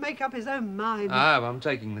think he should make up his own mind. I'm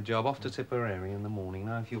taking the job off to Tipperary in the morning.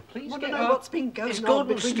 Now, if you'll please Want get to know up. what's been going Is on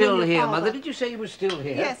Gordon between still you and your here, father? Mother? Did you say he was still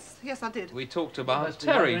here? Yes, yes, I did. We talked You about must be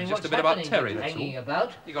Terry, wondering just what's a bit about happening, Terry, that's hanging all.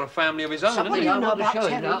 about. He got a family of his own, What hasn't do he? you I know want to about show you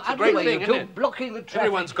Terry? now. It's a great Anyway, thing, you're isn't it? blocking the traffic.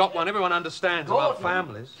 Everyone's got one. Everyone understands about Gordon.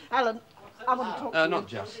 families. Alan, I want to talk to you. Not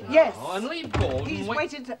just now. Yes. And leave Gordon. He's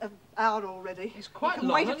waited an hour already. He's quite He can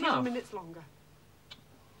long wait a few enough. minutes longer.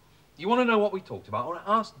 You want to know what we talked about? Well,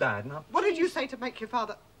 ask Dad. Now, What did you say to make your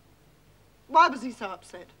father... Why was he so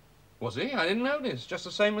upset? was he? I didn't notice. Just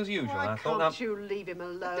the same as usual. Why I thought can't that... you leave him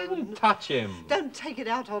alone? I didn't touch him. Don't take it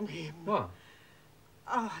out on him. What?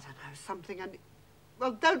 Oh, I don't know, something. And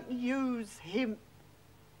well, don't use him.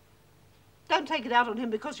 Don't take it out on him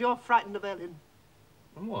because you're frightened of Ellen.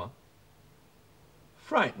 And what?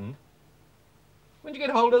 Frightened? When'd you get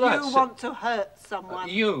hold of that? You want to hurt someone.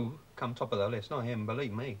 You come top of the list, not him,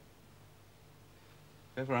 believe me.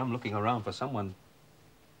 If ever I'm looking around for someone...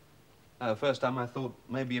 the first time I thought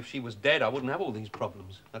maybe if she was dead, I wouldn't have all these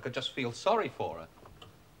problems. I could just feel sorry for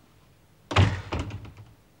her.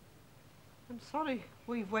 I'm sorry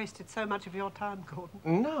we've wasted so much of your time, Gordon.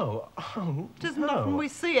 No. Oh, It isn't no. often we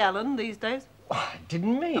see Ellen these days. I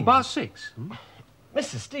didn't mean... About 6.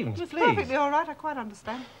 Mrs. Stevens, It's please. perfectly all right, I quite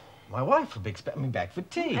understand. My wife will be expecting me back for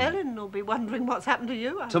tea. Ellen will be wondering what's happened to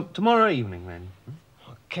you. Tomorrow evening, then.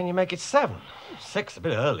 Can you make it 7? 6 a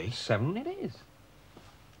bit early. 7 it is.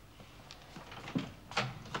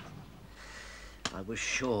 I was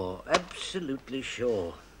sure, absolutely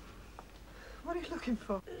sure. What are you looking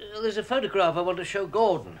for? There's a photograph I want to show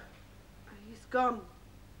Gordon. He's gone.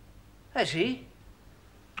 Has he?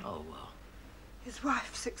 Oh, well. His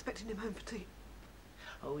wife's expecting him home for tea.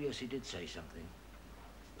 Oh, yes, he did say something.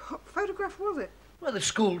 What photograph was it? Well, the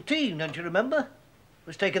school team, don't you remember?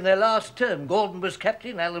 Was taken their last term. Gordon was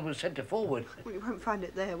captain, Alan was centre forward. Well, you won't find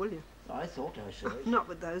it there, will you? I thought I saw it. Not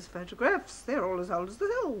with those photographs. They're all as old as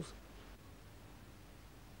the hills.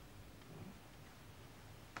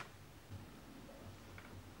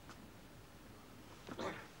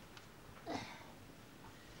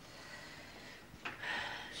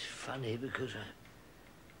 It's funny because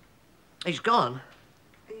he's gone.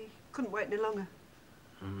 He couldn't wait any longer.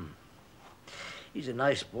 He's a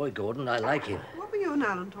nice boy, Gordon. I like him. What were you and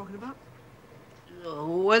Alan talking about?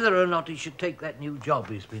 Whether or not he should take that new job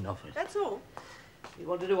he's been offered. That's all. He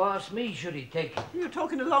wanted to ask me, should he take it? You were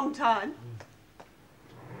talking a long time.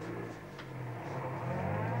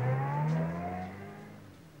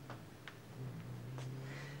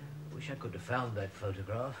 Wish I could have found that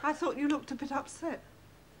photograph. I thought you looked a bit upset.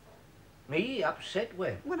 Me? Upset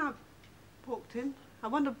when? When I walked in, I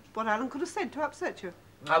wondered what Alan could have said to upset you.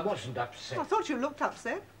 I wasn't upset. I thought you looked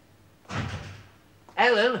upset.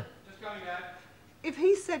 Alan? Just going, Dad. If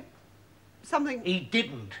he said something... He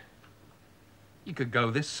didn't. You could go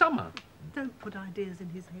this summer. Don't put ideas in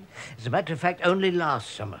his head. As a matter of fact, only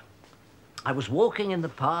last summer. I was walking in the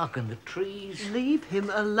park and the trees... Leave him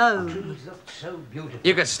The alone. trees looked so beautiful.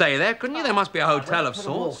 You could stay there, couldn't you? There must be a hotel of I went for a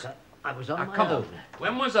sorts. walk. I was on Now, my come own. on.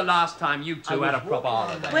 When was the last time you two had a proper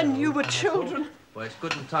holiday? When you were children. Well, it's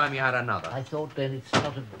good in time you had another. I thought then it's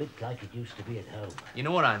not a bit like it used to be at home. You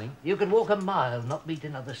know what I think? You can walk a mile, not meet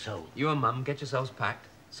another soul. You and Mum get yourselves packed.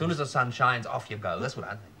 As soon as the sun shines, off you go. That's what I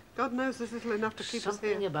think. God knows there's little enough to keep us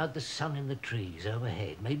Something here. about the sun in the trees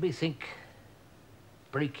overhead made me think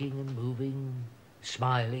breaking and moving,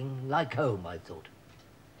 Smiling, like home, I thought.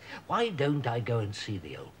 Why don't I go and see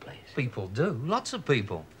the old place? People do. Lots of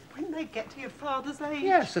people. When they get to your father's age.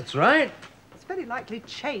 Yes, that's right. It's very likely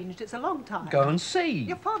changed. It's a long time. Go and see.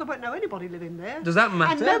 Your father won't know anybody living there. Does that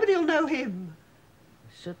matter? And nobody will know him.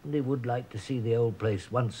 I certainly would like to see the old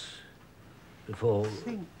place once before...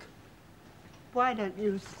 Think. Why don't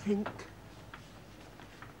you think?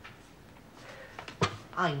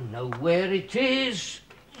 I know where it is.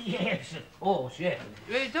 Yes, of course, yes.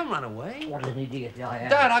 Hey, don't run away. What an idiot I am.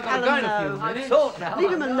 Dad, I've got to go in a Alan, few no. minutes. I thought now.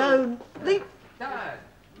 Leave him alone. Leave... Dad.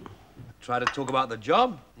 Tried to talk about the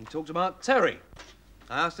job. He talked about Terry.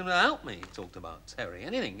 I asked him to help me. He talked about Terry.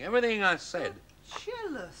 Anything, everything I said.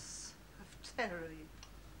 Jealous of Terry.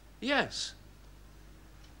 Yes.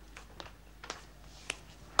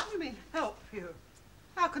 What do you mean, help you?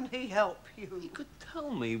 How can he help you? He could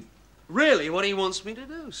tell me really what he wants me to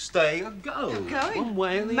do. Stay or go. You're going? One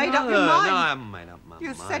way or the Made other. up your mind? No, I haven't made up my You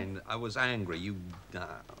mind. said- I was angry. You...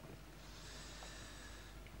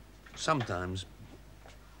 Sometimes,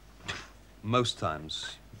 most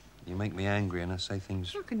times, you make me angry and I say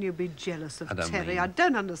things... How can you be jealous of I don't Terry? mean I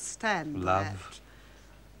don't understand love.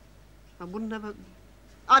 that. I wouldn't have a...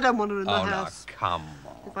 I don't want her in the Oh, no, house. come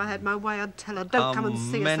on. If I had my way, I'd tell her, don't come and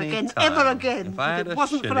see us many again, times. ever again. If I had it a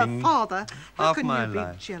wasn't for her shilling, father, how half can my you be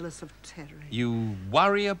life. jealous of Terry? You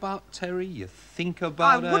worry about Terry, you think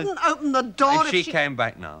about her. I wouldn't open the door If she came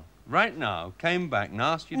back now, right now, came back and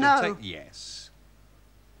asked you No. to take... Yes.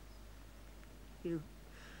 You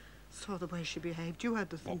saw the way she behaved. You had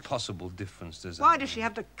to What think. possible difference does that Why make? does she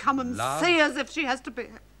have to come and Love? see us if she has to be...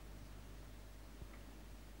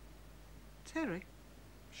 Terry,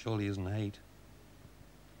 Surely isn't hate.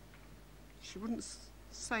 she wouldn't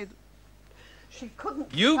say that... She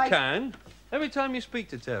couldn't You say... can. Every time you speak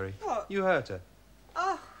to Terry, What? you hurt her.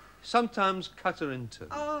 Oh, Sometimes cut her in two.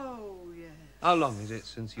 oh, yes. How long is it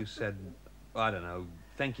since you said, I don't know,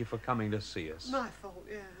 thank you for coming to see us? My fault,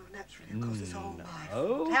 yeah, naturally, of course, it's all my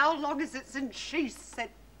No. fault. How long is it since she said...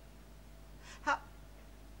 How...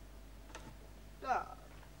 Ah,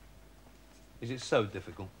 Is it so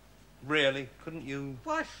difficult? Really? Couldn't you?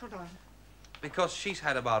 why should I? Because she's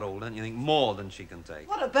had about all, don't you think? More than she can take.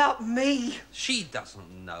 What about me? She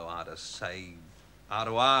doesn't know how to say, how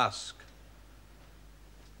to ask.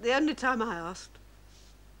 The only time I asked,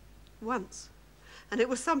 once, and it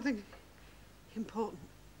was something important.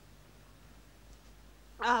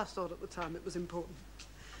 I thought at the time it was important,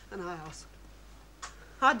 and I asked.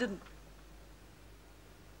 I didn't.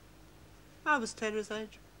 I was Terry's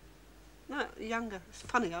age. No, younger. It's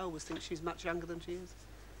funny, I always think she's much younger than she is.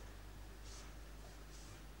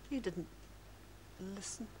 You didn't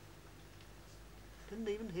listen. Didn't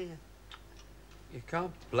even hear. You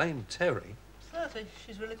can't blame Terry. 30,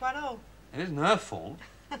 she's really quite old. It isn't her fault.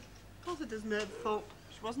 Of course it isn't her fault.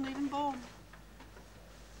 She wasn't even born.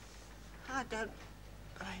 I don't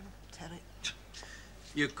blame Terry.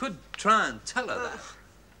 You could try and tell her that.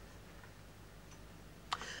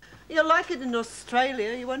 You'll like it in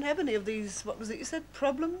Australia. You won't have any of these, what was it you said,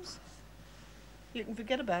 problems? You can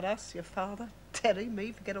forget about us, your father, Terry,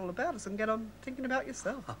 me, forget all about us and get on thinking about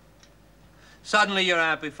yourself. Suddenly you're a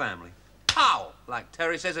happy family. How? Like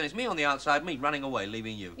Terry says, and it's me on the outside, me running away,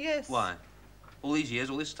 leaving you. Yes. Why? All these years,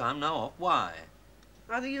 all this time, now off. Why?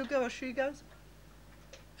 Either you go or she goes.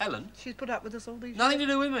 Ellen? She's put up with us all these Nothing years.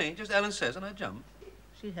 to do with me. Just Ellen says and I jump.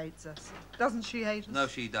 She hates us. Doesn't she hate us? No,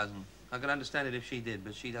 she doesn't. I could understand it if she did,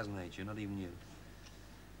 but she doesn't hate you, not even you.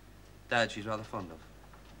 Dad, she's rather fond of.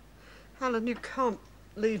 Alan, you can't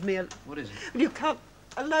leave me What is it? You can't...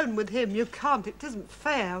 Alone with him, you can't. It isn't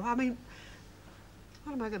fair. I mean,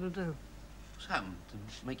 what am I going to do? What's happened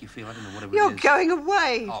to make you feel, I don't know, whatever You're it is? going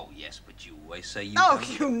away. Oh, yes, but you always say you Oh,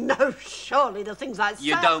 don't. you know, surely, the things I say.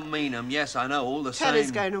 You don't mean them. Yes, I know, all the Terry's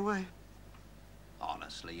same. going away.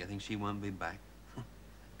 Honestly, you think she won't be back?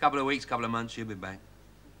 Couple of weeks, couple of months, she'll be back.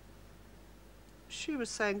 She was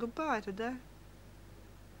saying goodbye today.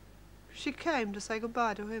 She came to say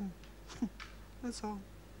goodbye to him. That's all.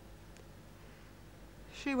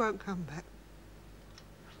 She won't come back.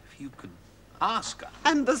 If you could ask her.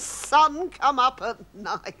 And the sun come up at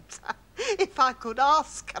night. If I could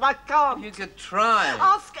ask, and I can't. You could try.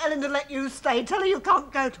 Ask Ellen to let you stay. Tell her you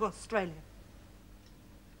can't go to Australia.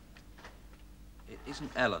 It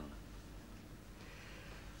isn't Ellen.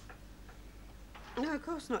 No, of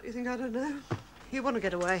course not. You think I don't know? You want to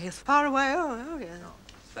get away as far away? Oh yeah. No,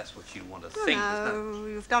 if that's what you want to Oh, think. there's no,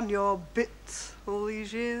 you've done your bit all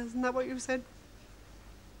these years. Isn't that what you've said?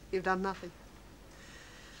 You've done nothing.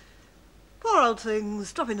 Poor old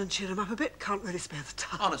things. Drop in and cheer them up a bit. Can't really spare the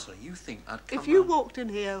time. Honestly, you think I'd come If you round- walked in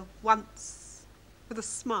here once with a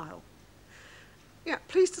smile, Yeah,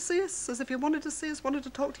 pleased to see us, as if you wanted to see us, wanted to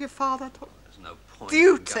talk to your father. There's no point.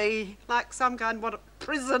 Duty, like some kind of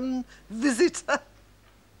prison visitor.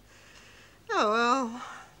 Oh, well,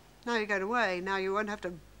 now you're going away. Now you won't have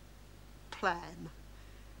to plan.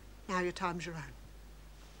 Now your time's your own.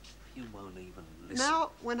 You won't even listen.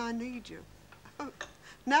 Now, when I need you.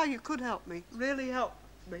 Now you could help me, really help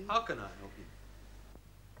me. How can I help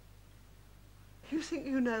you? You think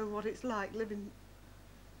you know what it's like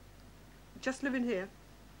just living here?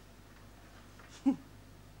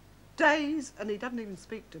 Days, and he doesn't even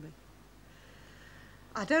speak to me.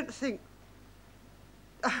 I don't think,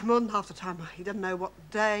 more than half the time, he doesn't know what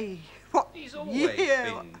day, what He's always year.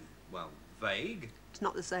 been, well, vague. It's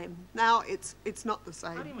not the same. Now it's not the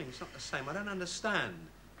same. How do you mean it's not the same? I don't understand.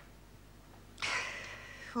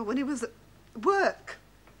 Well, when he was at work,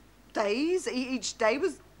 days, each day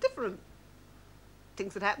was different.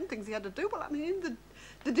 Things that happened, things he had to do. Well, I mean,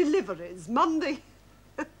 the deliveries, Monday,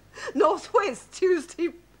 northwest,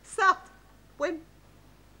 Tuesday, south, when?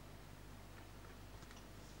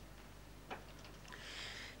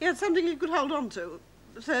 He had something he could hold on to.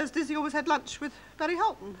 Thursdays he always had lunch with Barry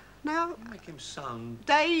Holton. Now, You make him sound...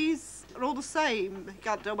 days are all the same. He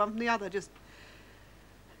can't do one from the other, just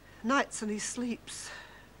nights and he sleeps.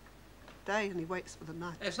 Day and he waits for the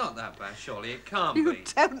night. It's not that bad, surely. It can't You be.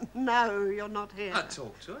 don't know, you're not here. I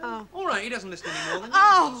talk to him. Oh. All right, he doesn't listen anymore. Then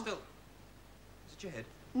Oh. Still. Is it your head?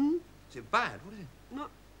 Hmm? Is it bad? What is it?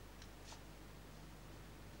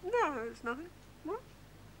 No, it's nothing. What?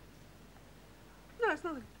 No, it's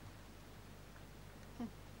nothing.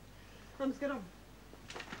 Let's get on.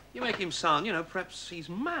 You make him sound, you know, perhaps he's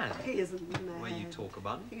mad. He isn't mad. The way you talk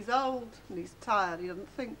about him. He's old and he's tired. He doesn't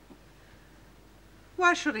think.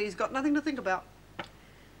 Why should he? He's got nothing to think about.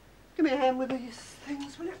 Give me a hand with these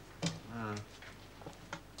things, will you?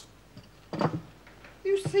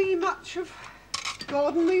 You see much of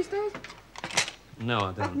Gordon these days? No, I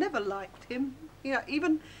I've don't. never liked him. You know,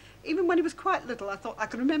 even when he was quite little, I thought I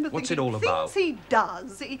could remember What's thinking it all about? things he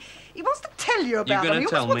does. He wants to tell you about gonna them. He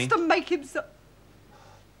tell always me? wants to make himself.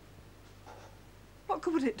 What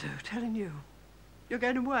good would it do, telling you? You're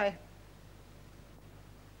going away.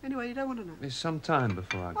 Anyway, you don't want to know. There's some time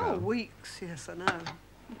before I go. Oh, weeks, yes, I know.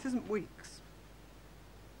 It isn't weeks.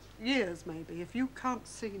 Years, maybe, if you can't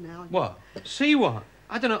see now. What? See what?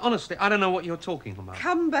 I don't know, honestly, I don't know what you're talking about.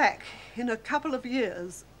 Come back in a couple of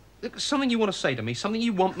years. Look, something you want to say to me, something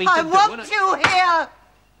you want me to I do. want you here!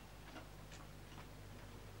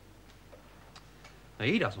 No,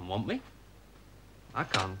 he doesn't want me. I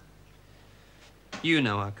can't. You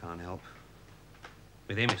know I can't help.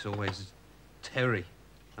 With him, it's always Terry.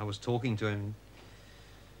 I was talking to him.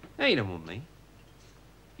 Hey, he don't want me.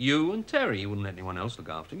 You and Terry. He wouldn't let anyone else look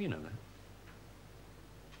after him, you know that.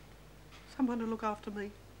 Someone to look after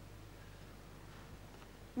me.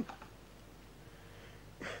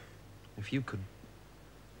 If you could...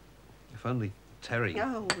 If only Terry...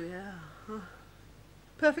 Oh, yeah.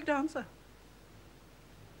 Perfect answer.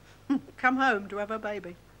 Come home to have a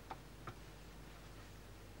baby.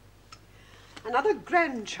 Another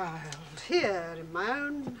grandchild here in my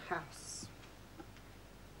own house.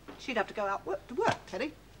 She'd have to go out to work,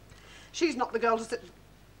 Teddy. She's not the girl to sit...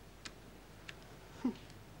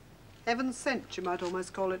 Heaven sent, you might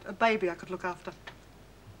almost call it. A baby I could look after.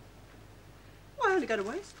 Why only go to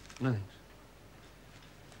waste? No, thanks.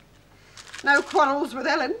 No quarrels with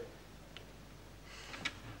Ellen.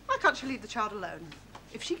 Why can't she leave the child alone?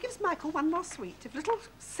 If she gives Michael one more sweet, if little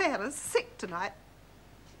Sarah's sick tonight...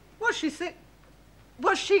 Was she sick?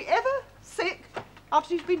 Was she ever sick after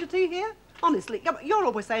she's been to tea here? Honestly, you're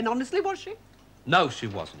always saying honestly, was she? No, she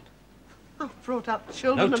wasn't. I've brought up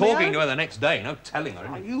children No of my talking own. to her the next day, no telling her.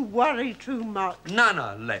 Oh, you worry too much.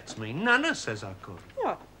 Nana lets me. Nana says I could.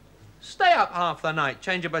 What? Stay up half the night,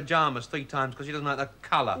 change her pyjamas 3 times because she doesn't like the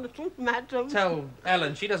colour. Little madam. Tell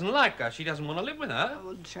Ellen she doesn't like her. She doesn't want to live with her.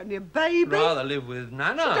 Oh, it's only a baby. Rather live with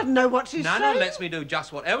Nana. She doesn't know what she's Nana saying. lets me do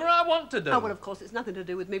just whatever I want to do. Oh, well, of course, it's nothing to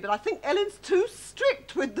do with me, but I think Ellen's too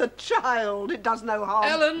strict with the child. It does no harm.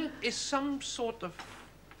 Ellen is some sort of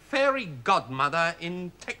fairy godmother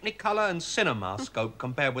in Technicolor and CinemaScope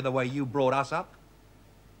compared with the way you brought us up.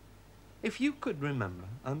 If you could remember,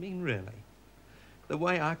 I mean really, the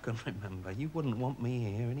way I can remember, you wouldn't want me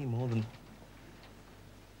here any more than...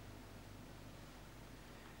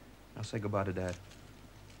 I'll say goodbye to Dad.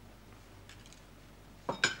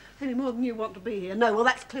 Any more than you want to be here. No, well,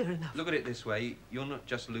 that's clear enough. Look at it this way. You're not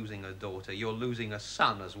just losing a daughter, you're losing a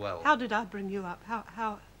son as well. How did I bring you up?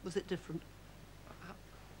 How was it different?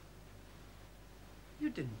 You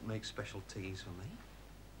didn't make special teas for me.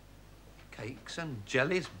 Cakes and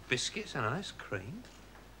jellies, biscuits and ice cream.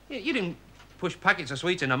 You didn't push packets of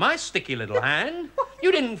sweets into my sticky little hand.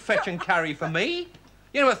 You didn't fetch and carry for me.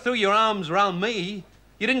 You never threw your arms around me.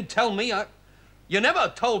 You didn't tell me You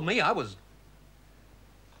never told me I was...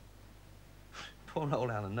 Poor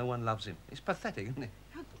old Alan, no one loves him. It's pathetic, isn't it?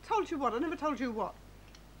 I told you what? I never told you what.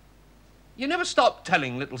 You never stopped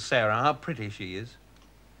telling little Sarah how pretty she is.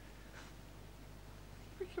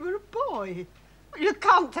 You were a boy. You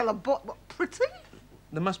can't tell a boy what pretty.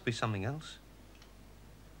 There must be something else.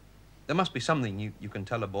 There must be something you can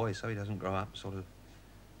tell a boy so he doesn't grow up sort of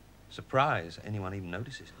surprised anyone even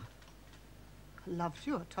notices him. I loved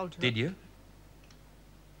you, I told you. Did you?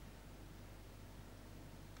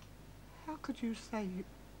 How could you say...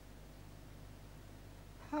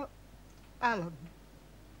 How... Alan...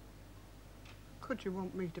 Could you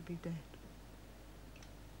want me to be dead?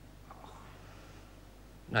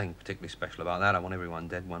 Nothing particularly special about that. I want everyone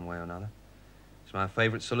dead one way or another. It's my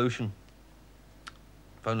favourite solution.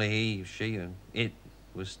 If only he, she, and it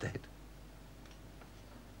was dead.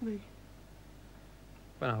 Me?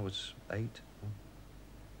 When I was 8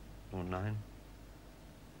 or 9.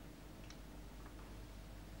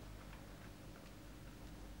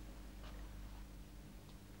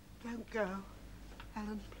 Don't go,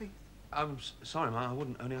 Alan, please. I'm sorry, Ma. I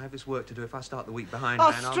wouldn't. Only I have this work to do. If I start the week behind...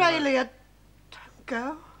 Australia! Don't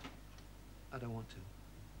go. I don't want to.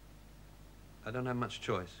 I don't have much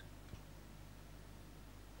choice.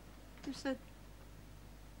 You said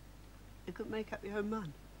you could make up your own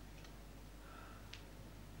mind.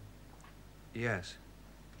 Yes.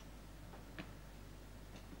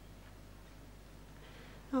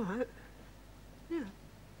 All right. Yeah.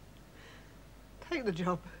 Take the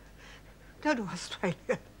job. Go to Australia.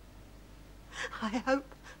 I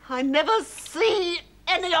hope I never see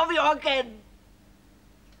any of you again.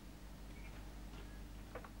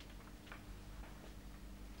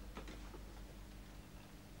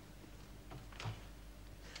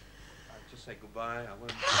 I'll just say goodbye. I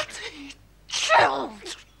won't... Bloody children!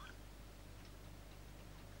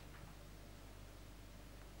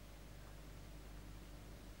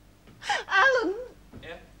 Alan!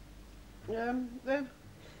 Yeah? There's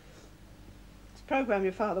a programme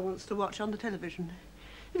your father wants to watch on the television.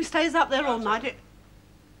 If he stays up there all night, it...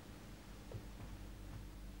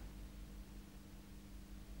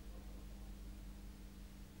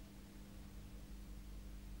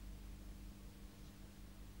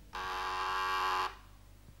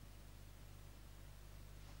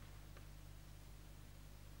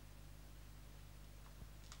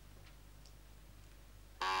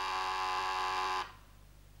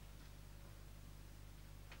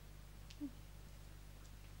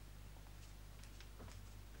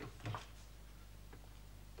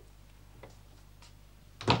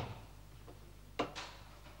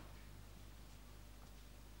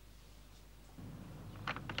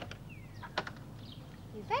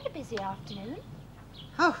 You've had a busy afternoon.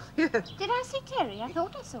 Oh, yes. Did I see Terry? I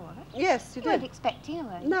thought I saw her. Yes, you You weren't did. expecting her,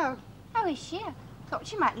 were you? No, How is she? I thought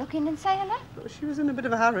she might look in and say hello. but she was in a bit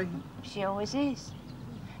of a hurry. She always is.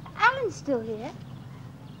 Alan's still here.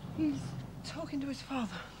 He's talking to his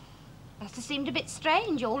father. Must have seemed a bit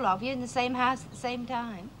strange, all of you in the same house at the same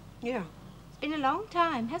time. Yeah. It's been a long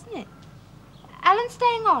time, hasn't it? Alan's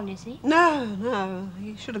staying on, is he? No.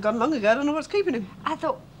 He should have gone long ago. I don't know what's keeping him. I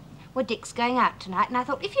thought, well, Dick's going out tonight, and I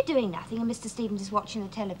thought, if you're doing nothing and Mr. Stevens is watching the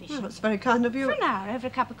television... Well, that's very kind of you. For an hour, over a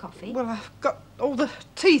cup of coffee. Well, I've got all the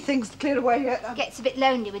tea things to clear away yet. It gets a bit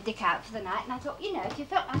lonely with Dick out for the night, and I thought, you know, if you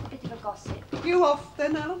felt like a bit of a gossip... You off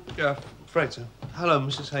then, Alan? Yeah, afraid so. Hello,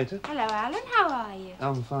 Mrs. Hayter. Hello, Alan. How are you?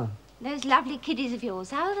 I'm fine. Those lovely kiddies of yours,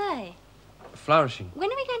 how are they? Flourishing. When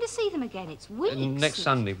are we going to see them again? It's weeks. Next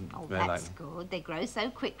Sunday, Oh, very that's likely. good. They grow so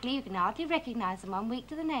quickly you can hardly recognise them one week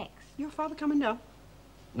to the next. Your father coming down?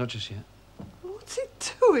 Not just yet. What's he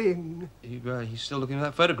doing? He's still looking at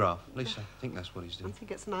that photograph. At least I think that's what he's doing. Once he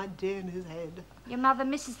gets an idea in his head. Your mother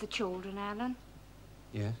misses the children, Alan.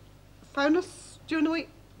 Yes? Phone us during the week?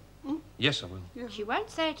 Yes, I will. Yeah. She won't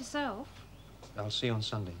say it herself. I'll see you on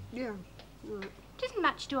Sunday. Yeah. Right. It isn't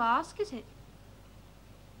much to ask, is it?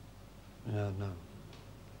 No.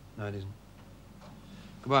 No, it isn't.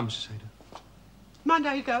 Goodbye, Mrs. Hayter. Mind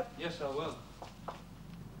how you go. Yes, I will.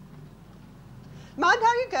 Mind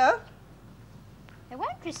how you go. They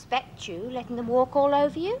won't respect you, letting them walk all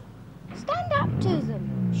over you. Stand up to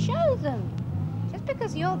them. Show them. Just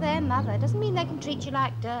because you're their mother doesn't mean they can treat you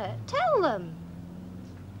like dirt. Tell them.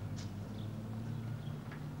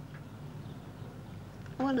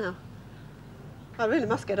 Well, now, I really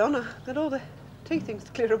must get on. I've got all the tea things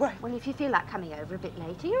to clear away. Well, if you feel like coming over a bit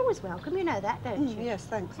later, you're always welcome. You know that, don't you? Yes,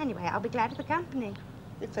 thanks. Anyway, I'll be glad of the company.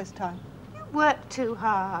 If there's time. You work too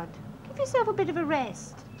hard. Give yourself a bit of a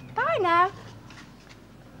rest. Bye now.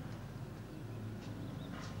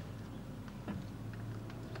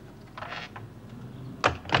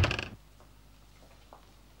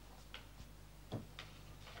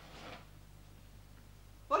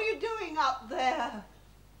 What are you doing up there?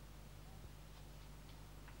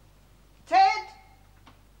 Ted?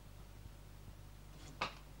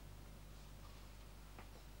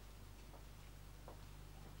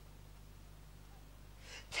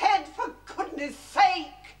 Ted, for goodness sake!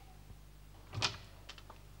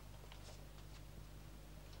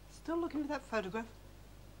 Still looking for that photograph?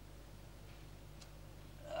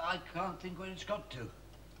 I can't think where it's got to.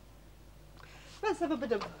 Let's have a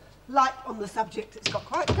bit of light on the subject. It's got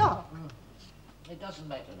quite dark. It doesn't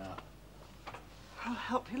matter now. I'll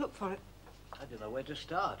help you look for it. I don't know where to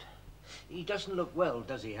start. He doesn't look well,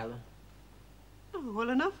 does he, Helen? Oh, well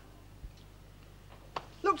enough.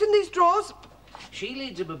 Looked in these drawers. She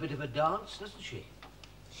leads him a bit of a dance, doesn't she?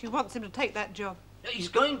 She wants him to take that job. He's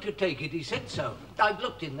going to take it, he said so. I've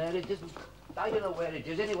looked in there, it isn't... I don't know where it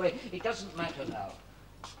is. Anyway, it doesn't matter now.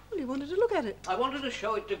 Well, you wanted to look at it. I wanted to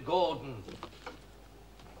show it to Gordon.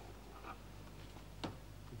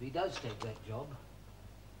 If he does take that job,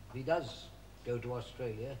 if he does go to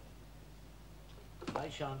Australia, I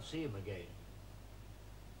shan't see him again.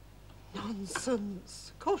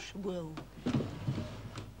 Nonsense. Of course you will.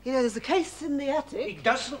 You know, there's a case in the attic. It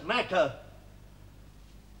doesn't matter.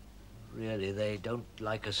 Really, they don't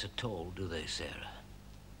like us at all, do they, Sarah?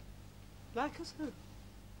 Like us who?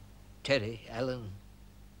 Terry, Alan,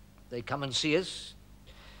 they come and see us.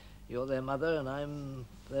 You're their mother and I'm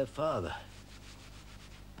their father.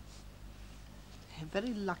 They're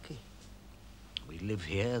very lucky. We live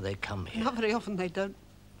here, they come here. Not very often they don't.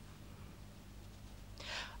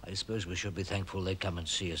 I suppose we should be thankful they come and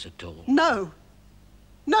see us at all. No.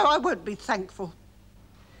 No, I won't be thankful.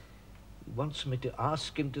 He wants me to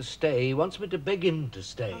ask him to stay. He wants me to beg him to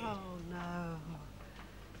stay. Oh, no.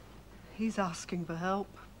 He's asking for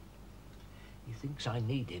help. He thinks I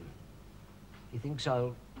need him. He thinks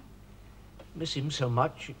I'll miss him so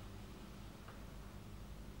much.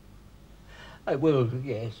 I will,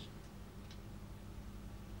 yes.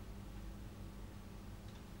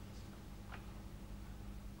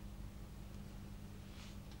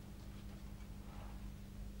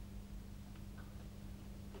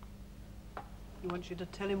 He wants you to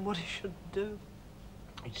tell him what he should do.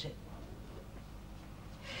 He said...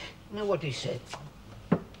 You know what he said?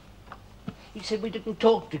 He said we didn't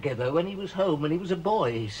talk together when he was home, when he was a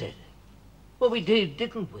boy, he said. Well, we did,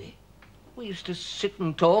 didn't we? We used to sit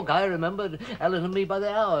and talk, I remember, Alan and me by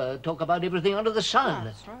the hour, talk about everything under the sun.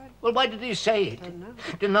 That's right. Well, why did he say it? I don't know.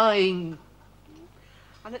 Denying...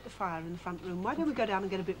 I lit the fire in the front room. Why don't we go down and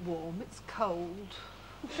get a bit warm? It's cold.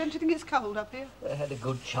 Don't you think it's cold up here? They had a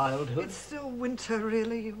good childhood. It's still winter,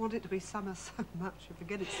 really. You want it to be summer so much. You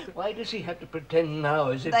forget it's... Why does he have to pretend now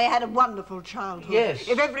as if... They had a wonderful childhood. Yes.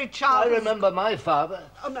 If every child... I remember my father.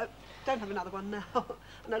 Oh, no. Don't have another one now.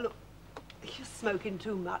 No, look. You're smoking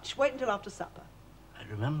too much. Wait until after supper. I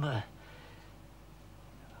remember.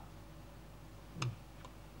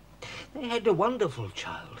 They had a wonderful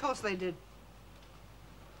child. Of course they did.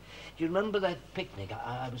 Do you remember that picnic?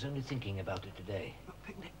 I was only thinking about it today. What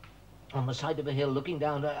picnic? On the side of a hill, looking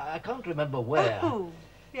down. I can't remember where. Oh,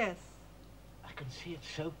 yes. I can see it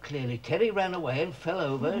so clearly. Terry ran away and fell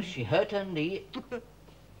over. She hurt her knee.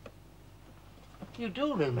 You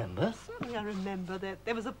do remember? Certainly I remember that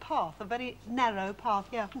there was a path, a very narrow path,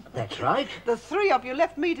 yeah. That's right. The three of you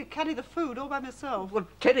left me to carry the food all by myself. Well,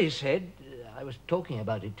 Terry said, I was talking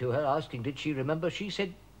about it to her, asking did she remember. She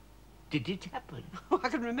said, did it happen? Oh, I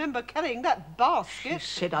can remember carrying that basket.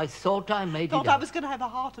 She said, I thought I made it up. Thought I was going to have a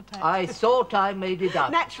heart attack. I thought I made it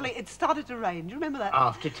up. Naturally, it started to rain. Do you remember that?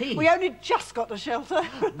 After tea. We only just got to shelter.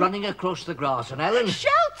 Running across the grass, and Alan...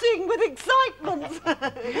 Shouting with excitement.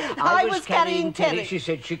 I was carrying Terry. She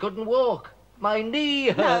said she couldn't walk. My knee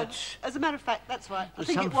hurts. No, as a matter of fact, that's right. I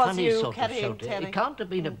think Some it was funny you sort of carrying shelter. Terry. It can't have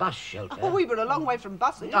been a bus shelter. Oh, we were a long way from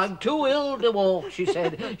buses. I'm too ill to walk, she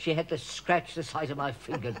said. She had to scratch the side of my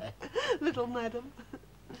finger there. Little madam.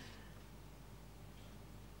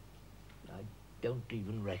 I don't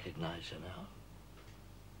even recognize her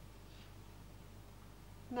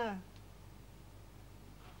now. No.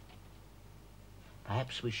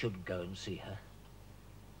 Perhaps we should go and see her.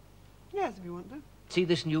 Yes, if you want to. See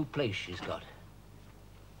this new place she's got.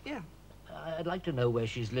 Yeah. I'd like to know where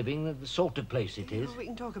she's living, the sort of place it is. Well, we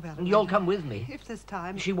can talk about it. And you'll later. come with me. If there's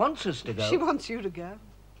time. She wants us to go. She wants you to go.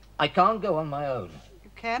 I can't go on my own. You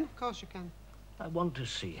can? Of course you can. I want to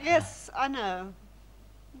see her. Yes, I know.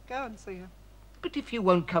 Go and see her. But if you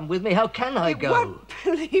won't come with me, how can I go? It won't,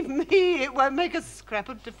 believe me. It won't make a scrap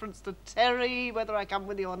of difference to Terry whether I come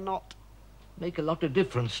with you or not. Make a lot of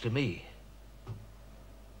difference to me.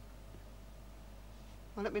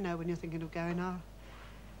 Well, let me know when you're thinking of going. I'll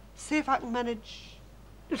see if I can manage.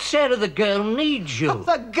 Sarah, the girl needs you.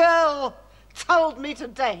 The girl told me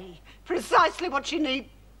today precisely what she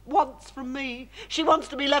wants from me. She wants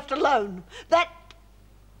to be left alone. That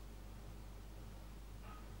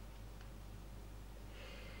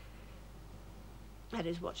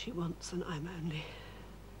is what she wants, and I'm only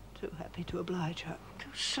too happy to oblige her.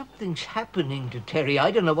 Something's happening to Terry.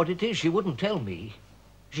 I don't know what it is. She wouldn't tell me.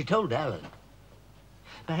 She told Alan.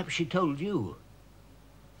 Perhaps she told you.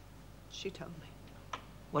 She told me.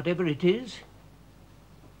 Whatever it is?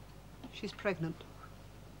 She's pregnant.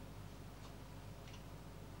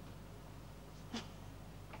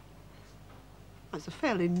 That's a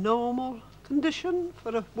fairly normal condition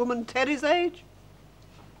for a woman Terry's age.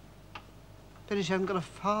 Pity she hasn't got a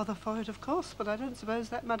father for it, of course, but I don't suppose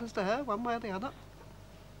that matters to her, one way or the other.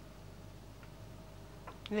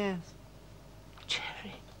 Yes.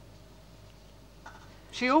 Terry.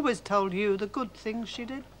 She always told you the good things she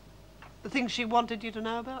did, the things she wanted you to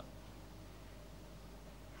know about.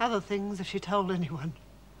 Other things if she told anyone.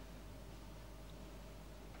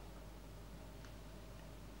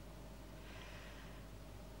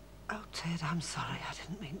 Oh, Ted, I'm sorry, I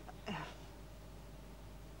didn't mean...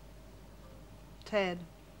 Ted.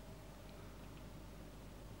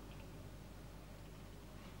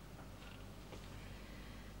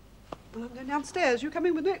 Well, I'm going downstairs. You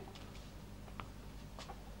coming with me?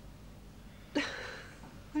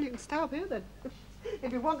 Well, you can stay up here then.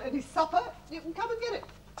 If you want any supper, you can come and get it.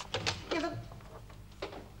 Give it.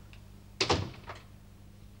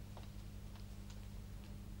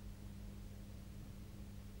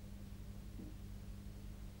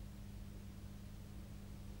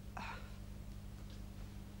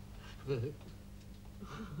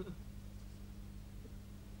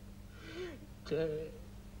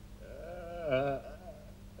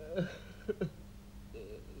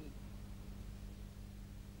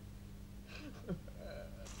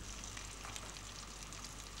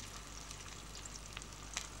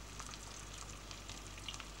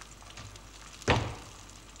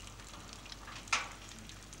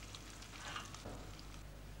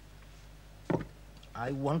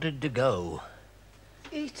 I wanted to go.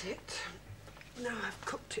 Eat it. No, I've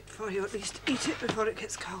cooked it for you. At least eat it before it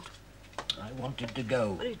gets cold. I wanted to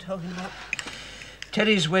go. What are you talking about?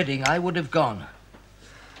 Terry's wedding, I would have gone.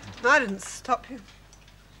 I didn't stop you.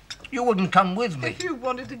 You wouldn't come with me. If you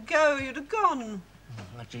wanted to go, you'd have gone.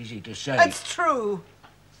 That's easy to say. It's true.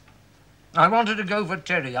 I wanted to go for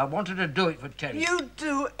Terry. I wanted to do it for Terry. You'd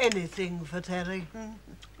do anything for Terry.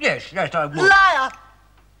 Yes, I would. Liar!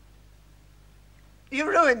 You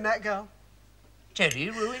ruined that girl. Terry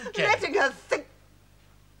ruined Terry. Letting her think...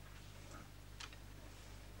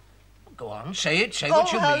 Go on, say it. Say what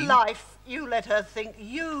you mean. All her life, you let her think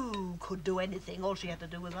you could do anything. All she had to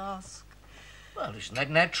do was ask. Well, isn't that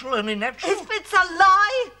natural? Only natural. If it's a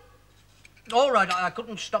lie... All right, I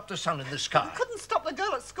couldn't stop the sun in the sky. You couldn't stop the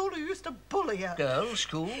girl at school who used to bully her. Girl,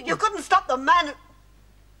 school? You couldn't stop the man who...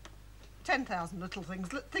 10,000 little things,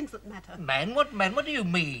 things that matter. Man? What man? What do you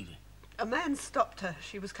mean? A man stopped her.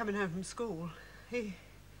 She was coming home from school. He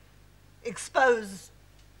exposed...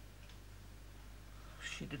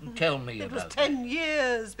 She didn't tell me It was about 10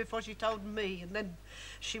 years before she told me, and then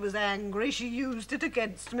she was angry. She used it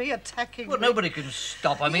against me, attacking Well, me. nobody can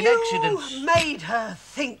stop. I mean, you accidents... made her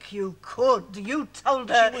think you could. You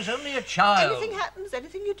told her... She was only a child. Anything happens,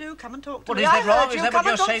 anything you do, come and talk to Well, me. is that I wrong? heard Is you. that Come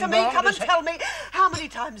what and you're talk to saying me. wrong? Come and Is that- tell me. How many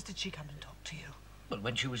times did she come and talk to you? Well,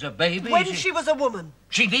 when she was a baby... When she was a woman.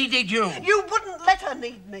 She needed you. You wouldn't let her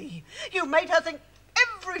need me. You made her think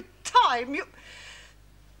every time.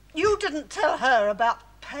 You didn't tell her about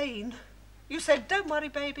pain. You said, don't worry,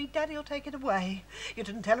 baby, Daddy'll take it away. You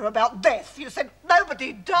didn't tell her about death. You said,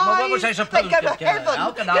 nobody dies. Well, what was I supposed They go to to tell her? heaven.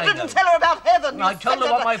 How can you I didn't know? tell her about heaven. I You told her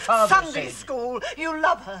sent what to my father Sunday said. school. You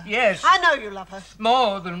love her. Yes. I know you love her.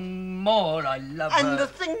 More than more, I love her. And the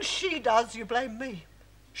things she does, you blame me.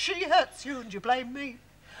 She hurts you and you blame me.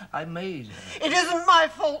 I made her. It isn't my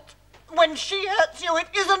fault. When she hurts you, it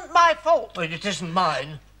isn't my fault. But it isn't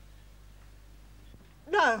mine.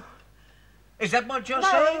 No. Is that what you're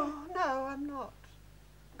saying? No, I'm not.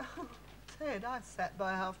 Oh, Ted, I've sat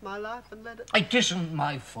by half my life and let it... It isn't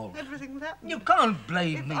my fault. Everything that... You can't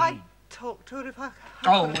blame If me. I talk to her, if I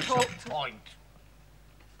Oh, could what's talk the to... point?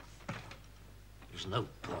 There's no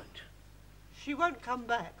point. She won't come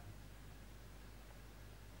back.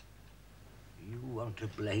 You want to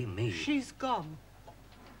blame me? She's gone.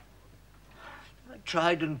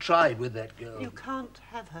 tried and tried with that girl. You can't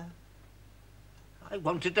have her. I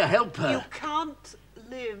wanted to help her. You can't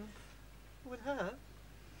live with her.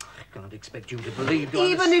 I can't expect you to believe, to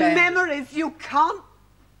Even understand. in memories, you can't.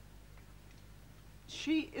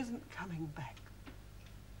 She isn't coming back.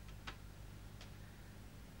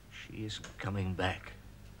 She isn't coming back.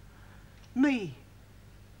 Me,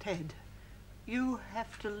 Ted. You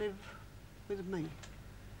have to live with me.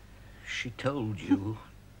 She told you.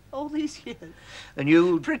 All these years. And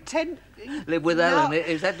you Pretend. live with Now, Alan.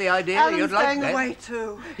 Is that the idea? Alan's You'd like going that? away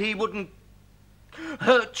too. He wouldn't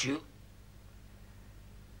hurt you.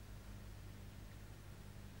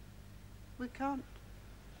 We can't.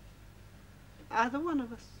 Either one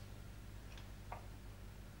of us.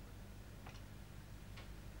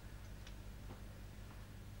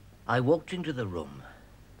 I walked into the room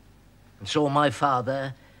and saw my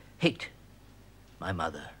father hit my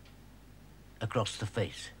mother across the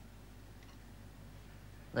face.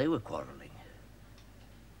 They were quarreling.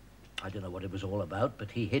 I don't know what it was all about,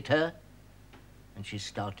 but he hit her and she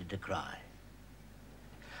started to cry.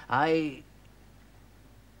 I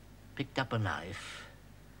picked up a knife,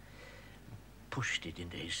 pushed it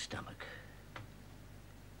into his stomach,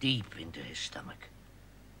 deep into his stomach,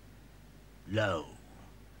 low.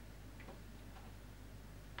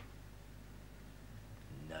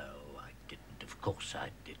 No, I didn't. Of course I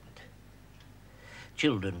didn't.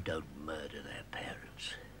 Children don't murder their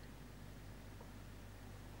parents.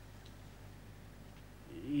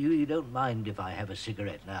 You don't mind if I have a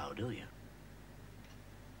cigarette now, do you?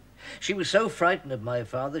 She was so frightened of my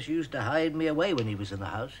father, she used to hide me away when he was in the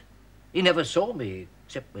house. He never saw me,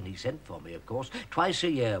 except when he sent for me, of course. Twice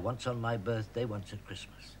a year, once on my birthday, once at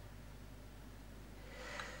Christmas.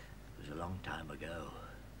 It was a long time ago.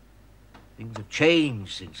 Things have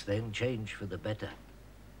changed since then, changed for the better.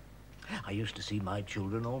 I used to see my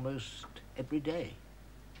children almost every day.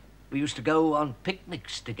 We used to go on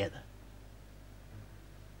picnics together.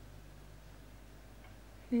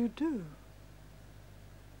 You do?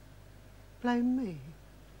 Blame me?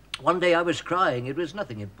 One day I was crying. It was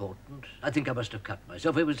nothing important. I think I must have cut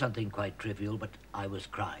myself. It was something quite trivial, but I was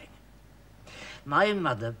crying. My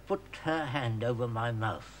mother put her hand over my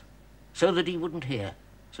mouth so that he wouldn't hear,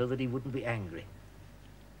 so that he wouldn't be angry.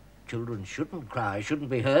 Children shouldn't cry, shouldn't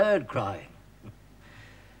be heard crying.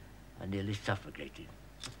 I nearly suffocated.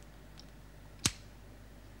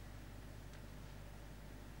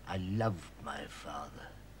 I loved my father.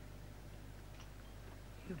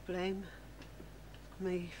 You blame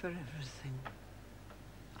me for everything.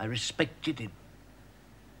 I respected him.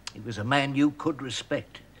 He was a man you could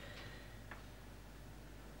respect.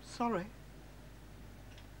 Sorry.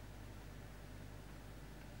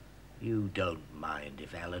 You don't mind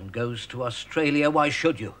if Alan goes to Australia. Why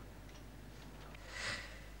should you?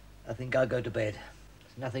 I think I'll go to bed.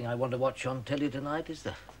 There's nothing I want to watch on telly tonight, is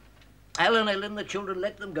there? Alan, Ellen, the children,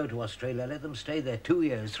 let them go to Australia. Let them stay there 2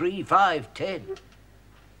 years, 3, 5, 10.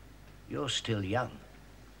 You're still young.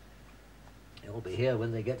 You'll be here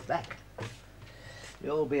when they get back.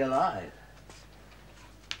 You'll be alive.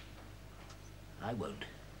 I won't.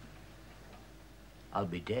 I'll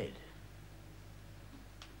be dead.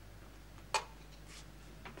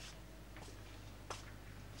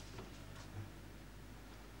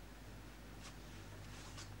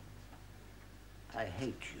 I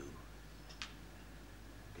hate you.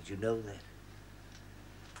 Did you know that?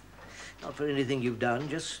 Not for anything you've done,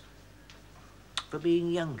 just for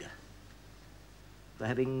being younger. For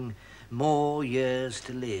having more years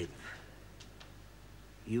to live.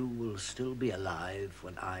 You will still be alive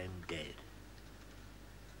when I'm dead.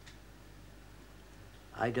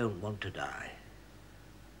 I don't want to die.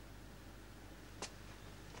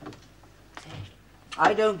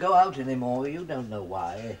 I don't go out anymore. You don't know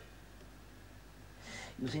why.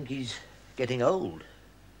 You think he's getting old.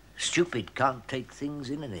 Stupid, can't take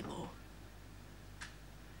things in anymore.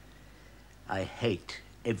 I hate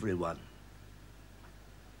everyone.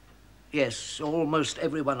 Yes, almost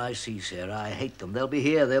everyone I see, Sarah. I hate them. They'll be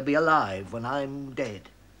here, they'll be alive when I'm dead.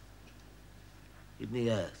 In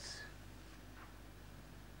the earth.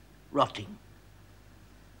 Rotting.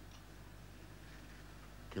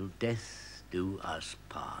 Till death do us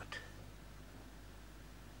part.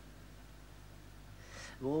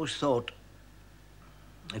 I've always thought,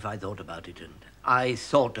 if I thought about it, and I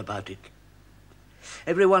thought about it,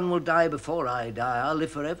 everyone will die before I die. I'll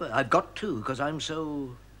live forever. I've got to, because I'm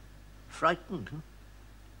so frightened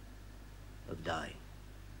of dying.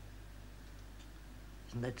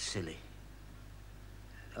 Isn't that silly?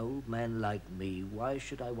 An old man like me, why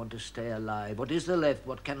should I want to stay alive? What is there left?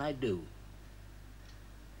 What can I do?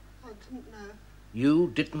 I didn't know.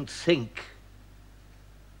 You didn't think.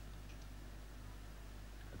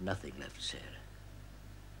 nothing left, Sarah.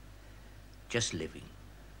 Just living.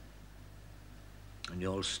 And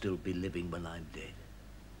you'll still be living when I'm dead.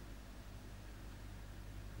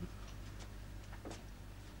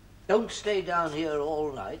 Don't stay down here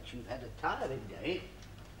all night. You've had a tiring day.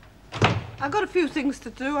 I've got a few things to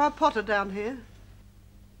do. I'll potter down here.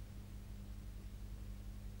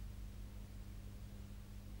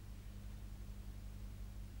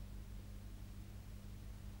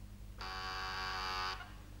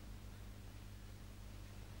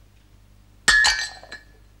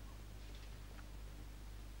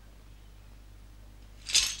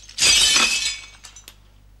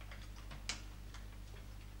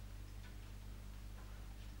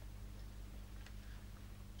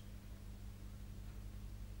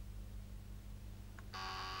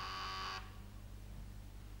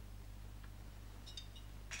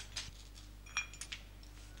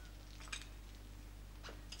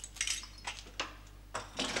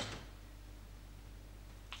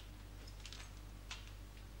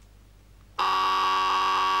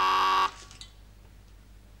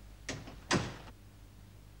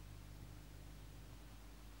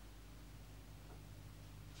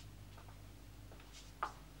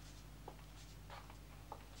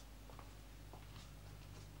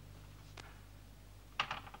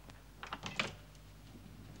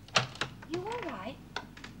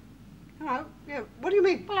 Hello? Yeah, what do you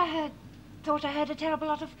mean? Well, thought I heard a terrible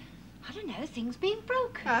lot of, I don't know, things being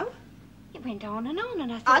broken. Oh? It went on, and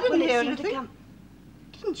I thought, I didn't well, hear it seemed anything. to come...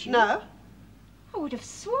 Didn't you? No. I would have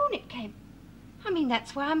sworn it came... I mean,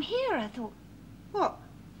 that's why I'm here, I thought. What?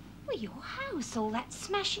 Well, your house, all that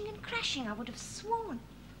smashing and crashing, I would have sworn.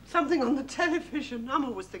 Something on the television. I'm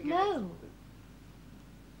always thinking... No.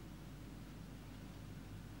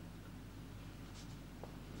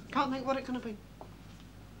 Can't think what it could have been.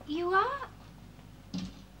 You are?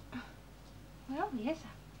 Well, yes,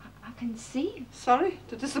 I can see you. Sorry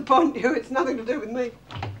to disappoint you. It's nothing to do with me.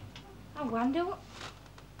 I wonder what...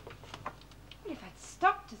 Well, if I'd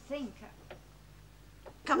stopped to think...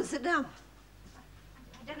 Come and sit down.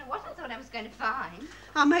 I don't know what I thought I was going to find.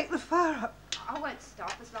 I'll make the fire up. I won't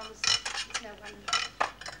stop as long as there's no one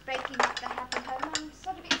breaking up the happy home. I'm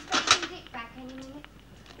sort of expecting Dick back any minute.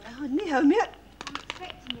 Oh, isn't he home yet? I'm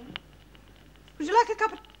expecting him. Would you like a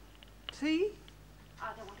cup of tea?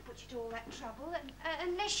 I don't want to put you to all that trouble,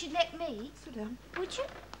 unless you'd let me. Sit down. Would you?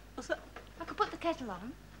 What's that? I could put the kettle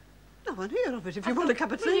on. No one hear of it if you want a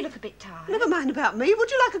cup of tea. Well, you look a bit tired. Never mind about me. Would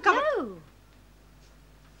you like a cup of... No.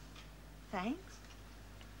 Thanks.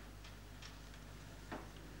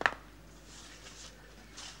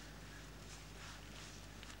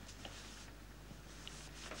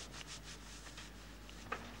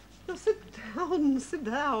 Oh, sit down, sit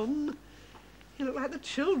down. You look like the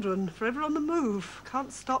children, forever on the move.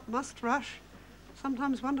 Can't stop, must rush.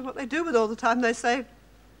 Sometimes wonder what they do with all the time they save.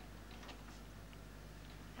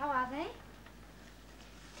 How are they?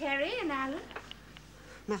 Terry and Alan?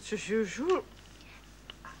 Much as usual.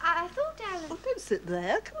 I thought Alan... Oh, don't sit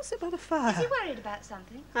there. Come and sit by the fire. Is he worried about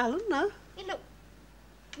something? Alan, no. He look...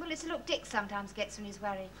 Well, it's a look Dick sometimes gets when he's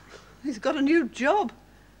worried. He's got a new job.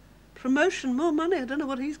 Promotion, more money. I don't know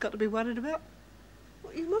what he's got to be worried about.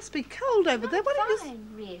 Well, you must be cold over there. What are you... Fine,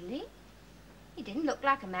 really. He didn't look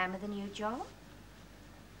like a man with a new job.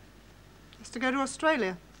 Has to go to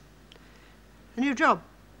Australia. A new job.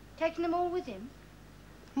 Taking them all with him?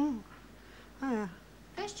 Hmm. Oh, yeah.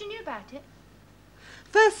 First you knew about it.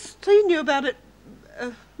 First he knew about it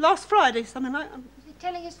last Friday, something like that. Was he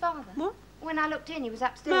telling his father? What? When I looked in, he was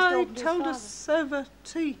upstairs No, he talking to his told father. us over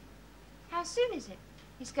tea. How soon is it?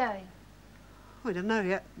 He's going. We don't know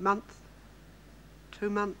yet. Month. 2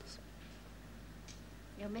 months.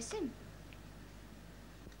 You'll miss him.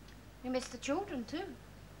 You miss the children, too.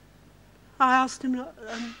 I asked him not...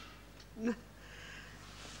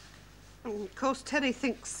 of course, Teddy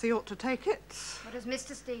thinks he ought to take it. What does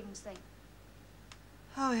Mr. Stevens think?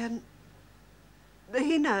 Oh, he hadn't...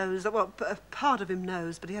 He knows. Well, part of him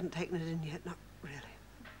knows, but he hadn't taken it in yet. Not really.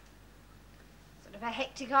 Sort of a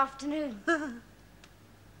hectic afternoon.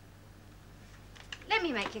 Let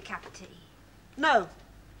me make you a cup of tea. No.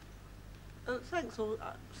 Thanks all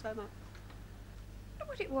so much. I wonder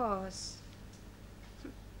what it was.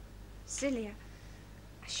 Silly.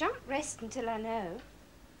 I shan't rest until I know.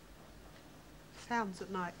 Sounds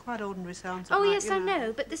at night. Quite ordinary sounds at Oh, night, yes, you I know.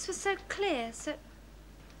 know, but this was so clear, so...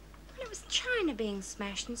 Well, it was china being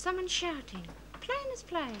smashed and someone shouting. Plain as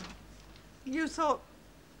plain. You thought...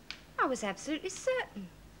 I was absolutely certain.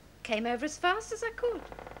 Came over as fast as I could.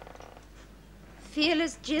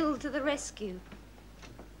 Fearless Jill to the rescue.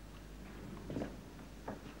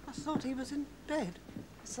 I thought he was in bed.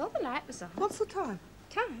 I saw the light was on. What's the time?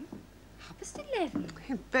 Time? 11:30.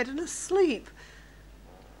 In bed and asleep.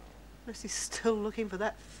 Unless he's still looking for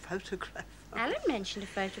that photograph. Alan mentioned a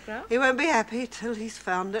photograph. He won't be happy till he's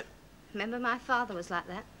found it. Remember, my father was like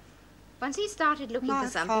that. Once he started looking for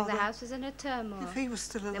something, father, the house was in a turmoil. If he was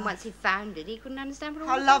still alive. Then once he found it, he couldn't understand what all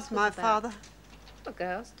I the loved fuss was my about. father. Well,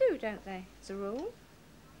 girls do, don't they? As a rule.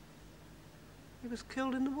 He was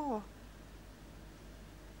killed in the war.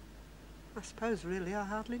 I suppose, really, I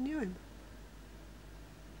hardly knew him.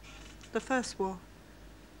 The first war.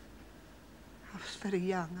 I was very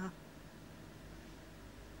young. I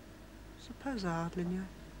suppose I hardly knew him.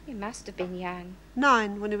 You must have been young.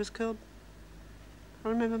 9 when he was killed. I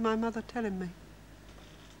remember my mother telling me.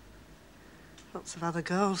 Lots of other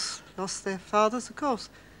girls lost their fathers, of course.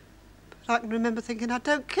 But I can remember thinking, I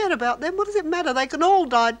don't care about them. What does it matter? They can all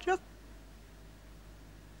die just...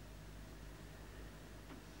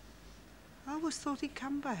 I always thought he'd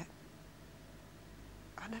come back.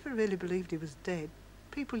 I never really believed he was dead.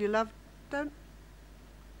 People you love don't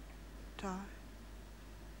die.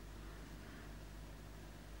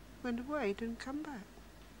 Went away, didn't come back.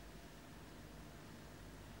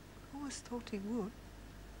 I always thought he would.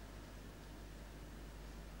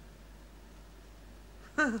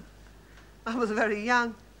 I was very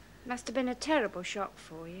young. Must have been a terrible shock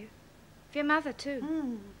for you. For your mother,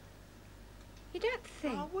 too. You don't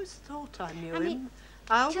think? I always thought I knew I him. mean,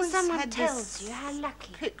 I till always someone had tells this you how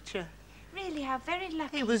lucky. picture. Really, how very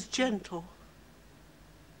lucky. He was gentle.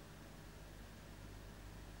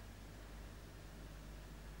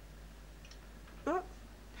 What?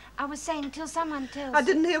 I was saying, till someone tells I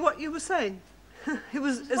didn't hear what you were saying. It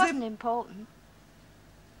was It as wasn't if... important.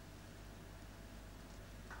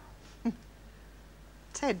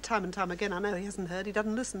 Ted, time and time again, I know he hasn't heard, he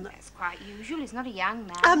doesn't listen. That's quite usual. He's not a young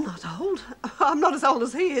man. I'm not old. I'm not as old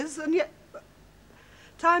as he is, and yet...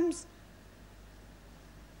 Times...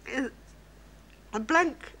 a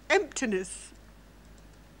blank emptiness.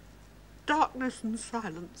 Darkness and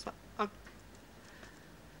silence. I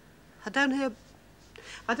don't hear...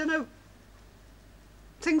 I don't know...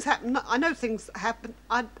 Things happen. I know things happen.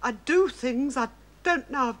 I do things. I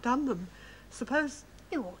don't know I've done them. Suppose...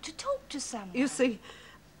 You ought to talk to someone. You see,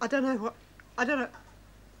 I don't know what... I don't know...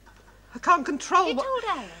 I can't control You what...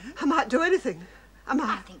 told Alan? I might do anything. I might...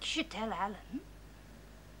 I think you should tell Alan.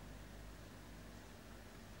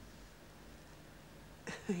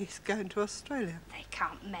 He's going to Australia. They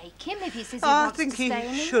can't make him if he says he I wants think to he stay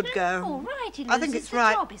in should England. go. All right, he I think loses it's the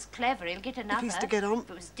right. job. He's clever. He'll get another. he's to get on. If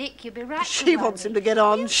it was Dick, you'd be right. She to wants worry. him to get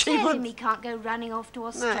on. You She tell wants... him he can't go running off to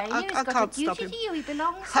Australia. I He's got can't a duty stop to him. you. He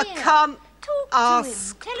belongs I here. can't Talk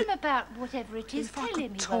ask... to him. Tell him about whatever it is. If I Tell could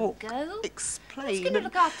him he talk, won't go. explain... Who's going to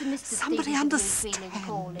look after Mr. Somebody Stevens understand. if you're feeling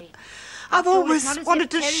poorly? I've After all, always it's not as wanted if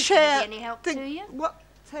to Terry's share... gonna be any help to you. What,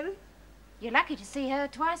 Terry? You're lucky to see her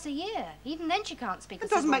twice a year. Even then she can't speak a It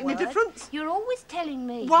doesn't single make any word. difference. You're always telling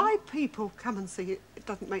me. Why people come and see it, it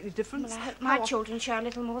doesn't make any difference. Well, I hope my children show a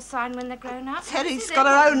little more sign when they're grown up. Terry's They've got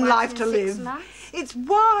her own once life in to 6 live. months. It's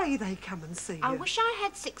why they come and see you. I wish I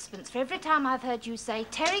had sixpence for every time I've heard you say,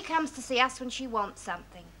 Terry comes to see us when she wants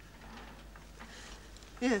something.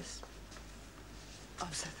 Yes.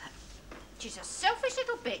 I've said that. She's a selfish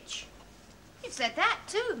little bitch. You've said that,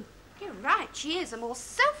 too. You're right, she is a more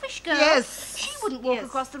selfish girl. Yes. She wouldn't walk Yes.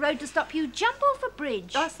 across the road to stop you jump off a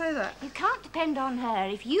bridge. I say that. You can't depend on her.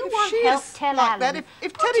 If you If want she help, is tell like Alan. that,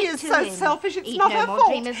 if Put Teddy it is to so him. selfish, it's He'd not no her more fault.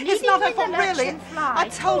 dream of It's leaving not her with fault, the lunch really. and fly. I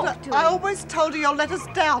told Talk her. to I him. always told her you'll let us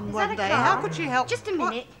down Is one that a day. car? How could she help? Just a What?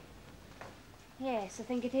 minute. Yes, I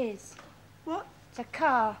think it is. What? It's a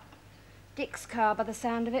car. Dick's car, by the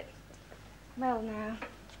sound of it. Well, now,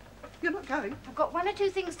 You're not going, I've got 1 or 2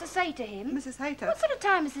 things to say to him. Mrs. Hayter. What sort of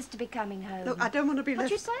time is this to be coming home? Look, I don't want to be What'd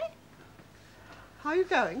left. you say? How are you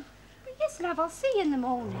going? Yes, love, I'll see you in the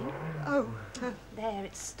morning. Oh, There,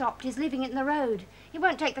 it's stopped. He's leaving it in the road. He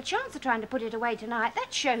won't take the chance of trying to put it away tonight.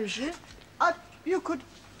 That shows you. you could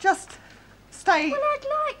just stay. Well, I'd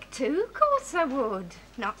like to. Of course I would.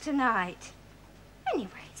 Not tonight. Anyway,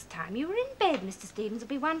 it's time you were in bed. Mr. Stevens will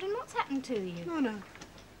be wondering what's happened to you. Oh, no.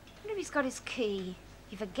 I wonder if he's got his key.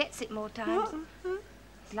 He forgets it more times. What?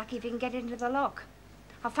 He's lucky if he can get into the lock.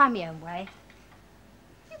 I'll find my own way.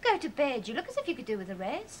 You go to bed. You look as if you could do with a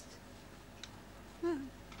rest.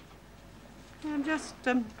 I'll just,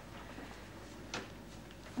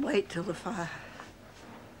 wait till the fire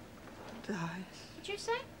dies. What'd you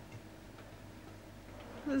say?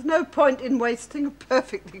 There's no point in wasting a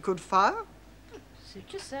perfectly good fire.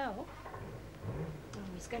 Suit yourself. Oh,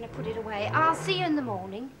 he's going to put it away. I'll see you in the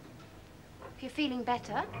morning. If you're feeling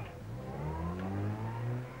better.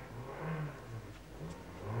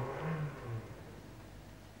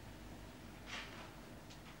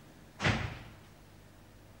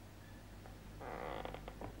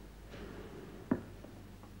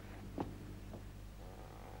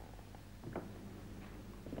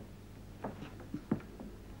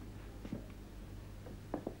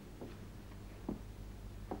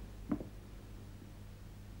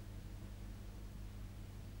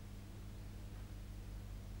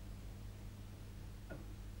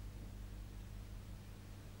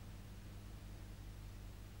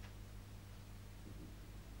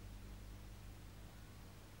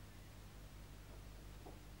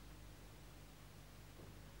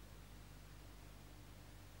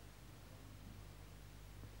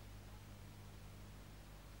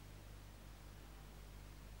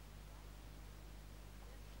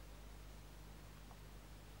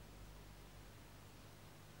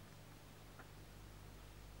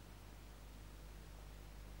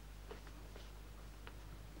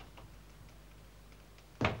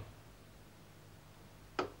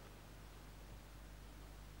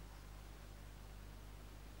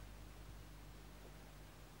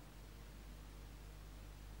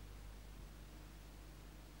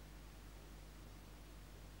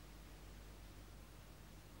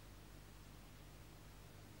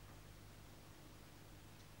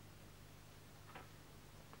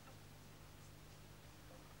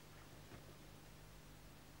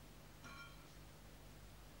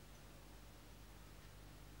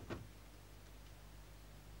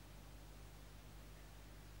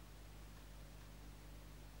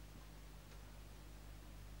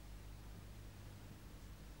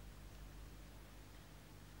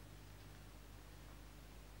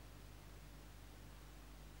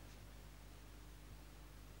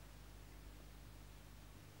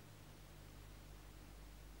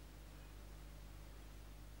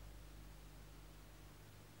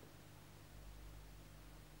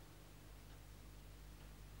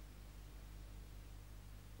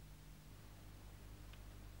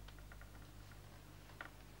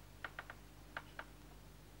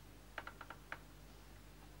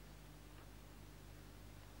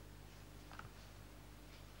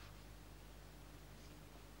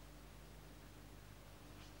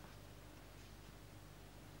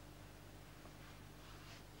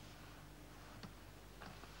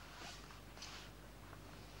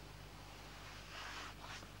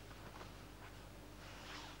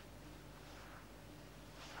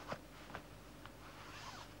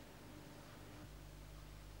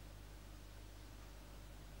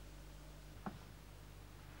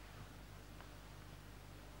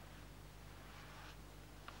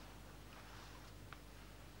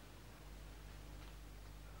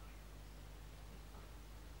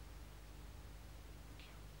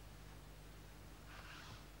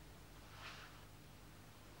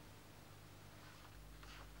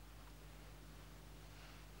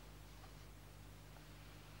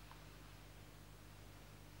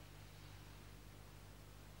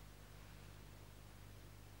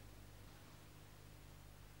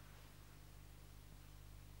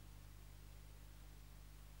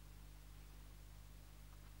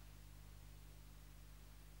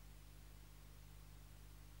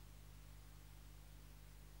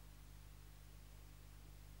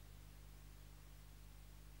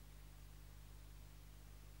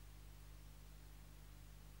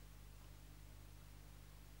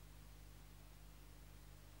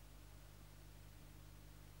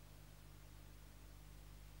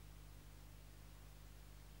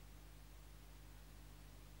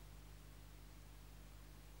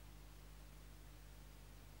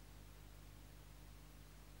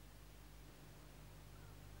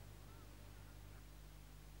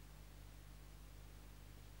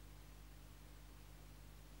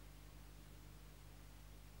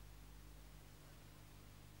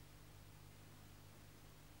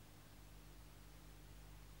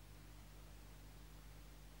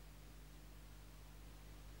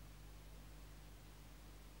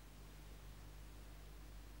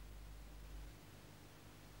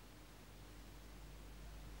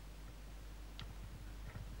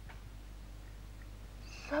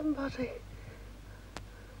 somebody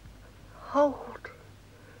hold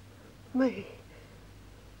me.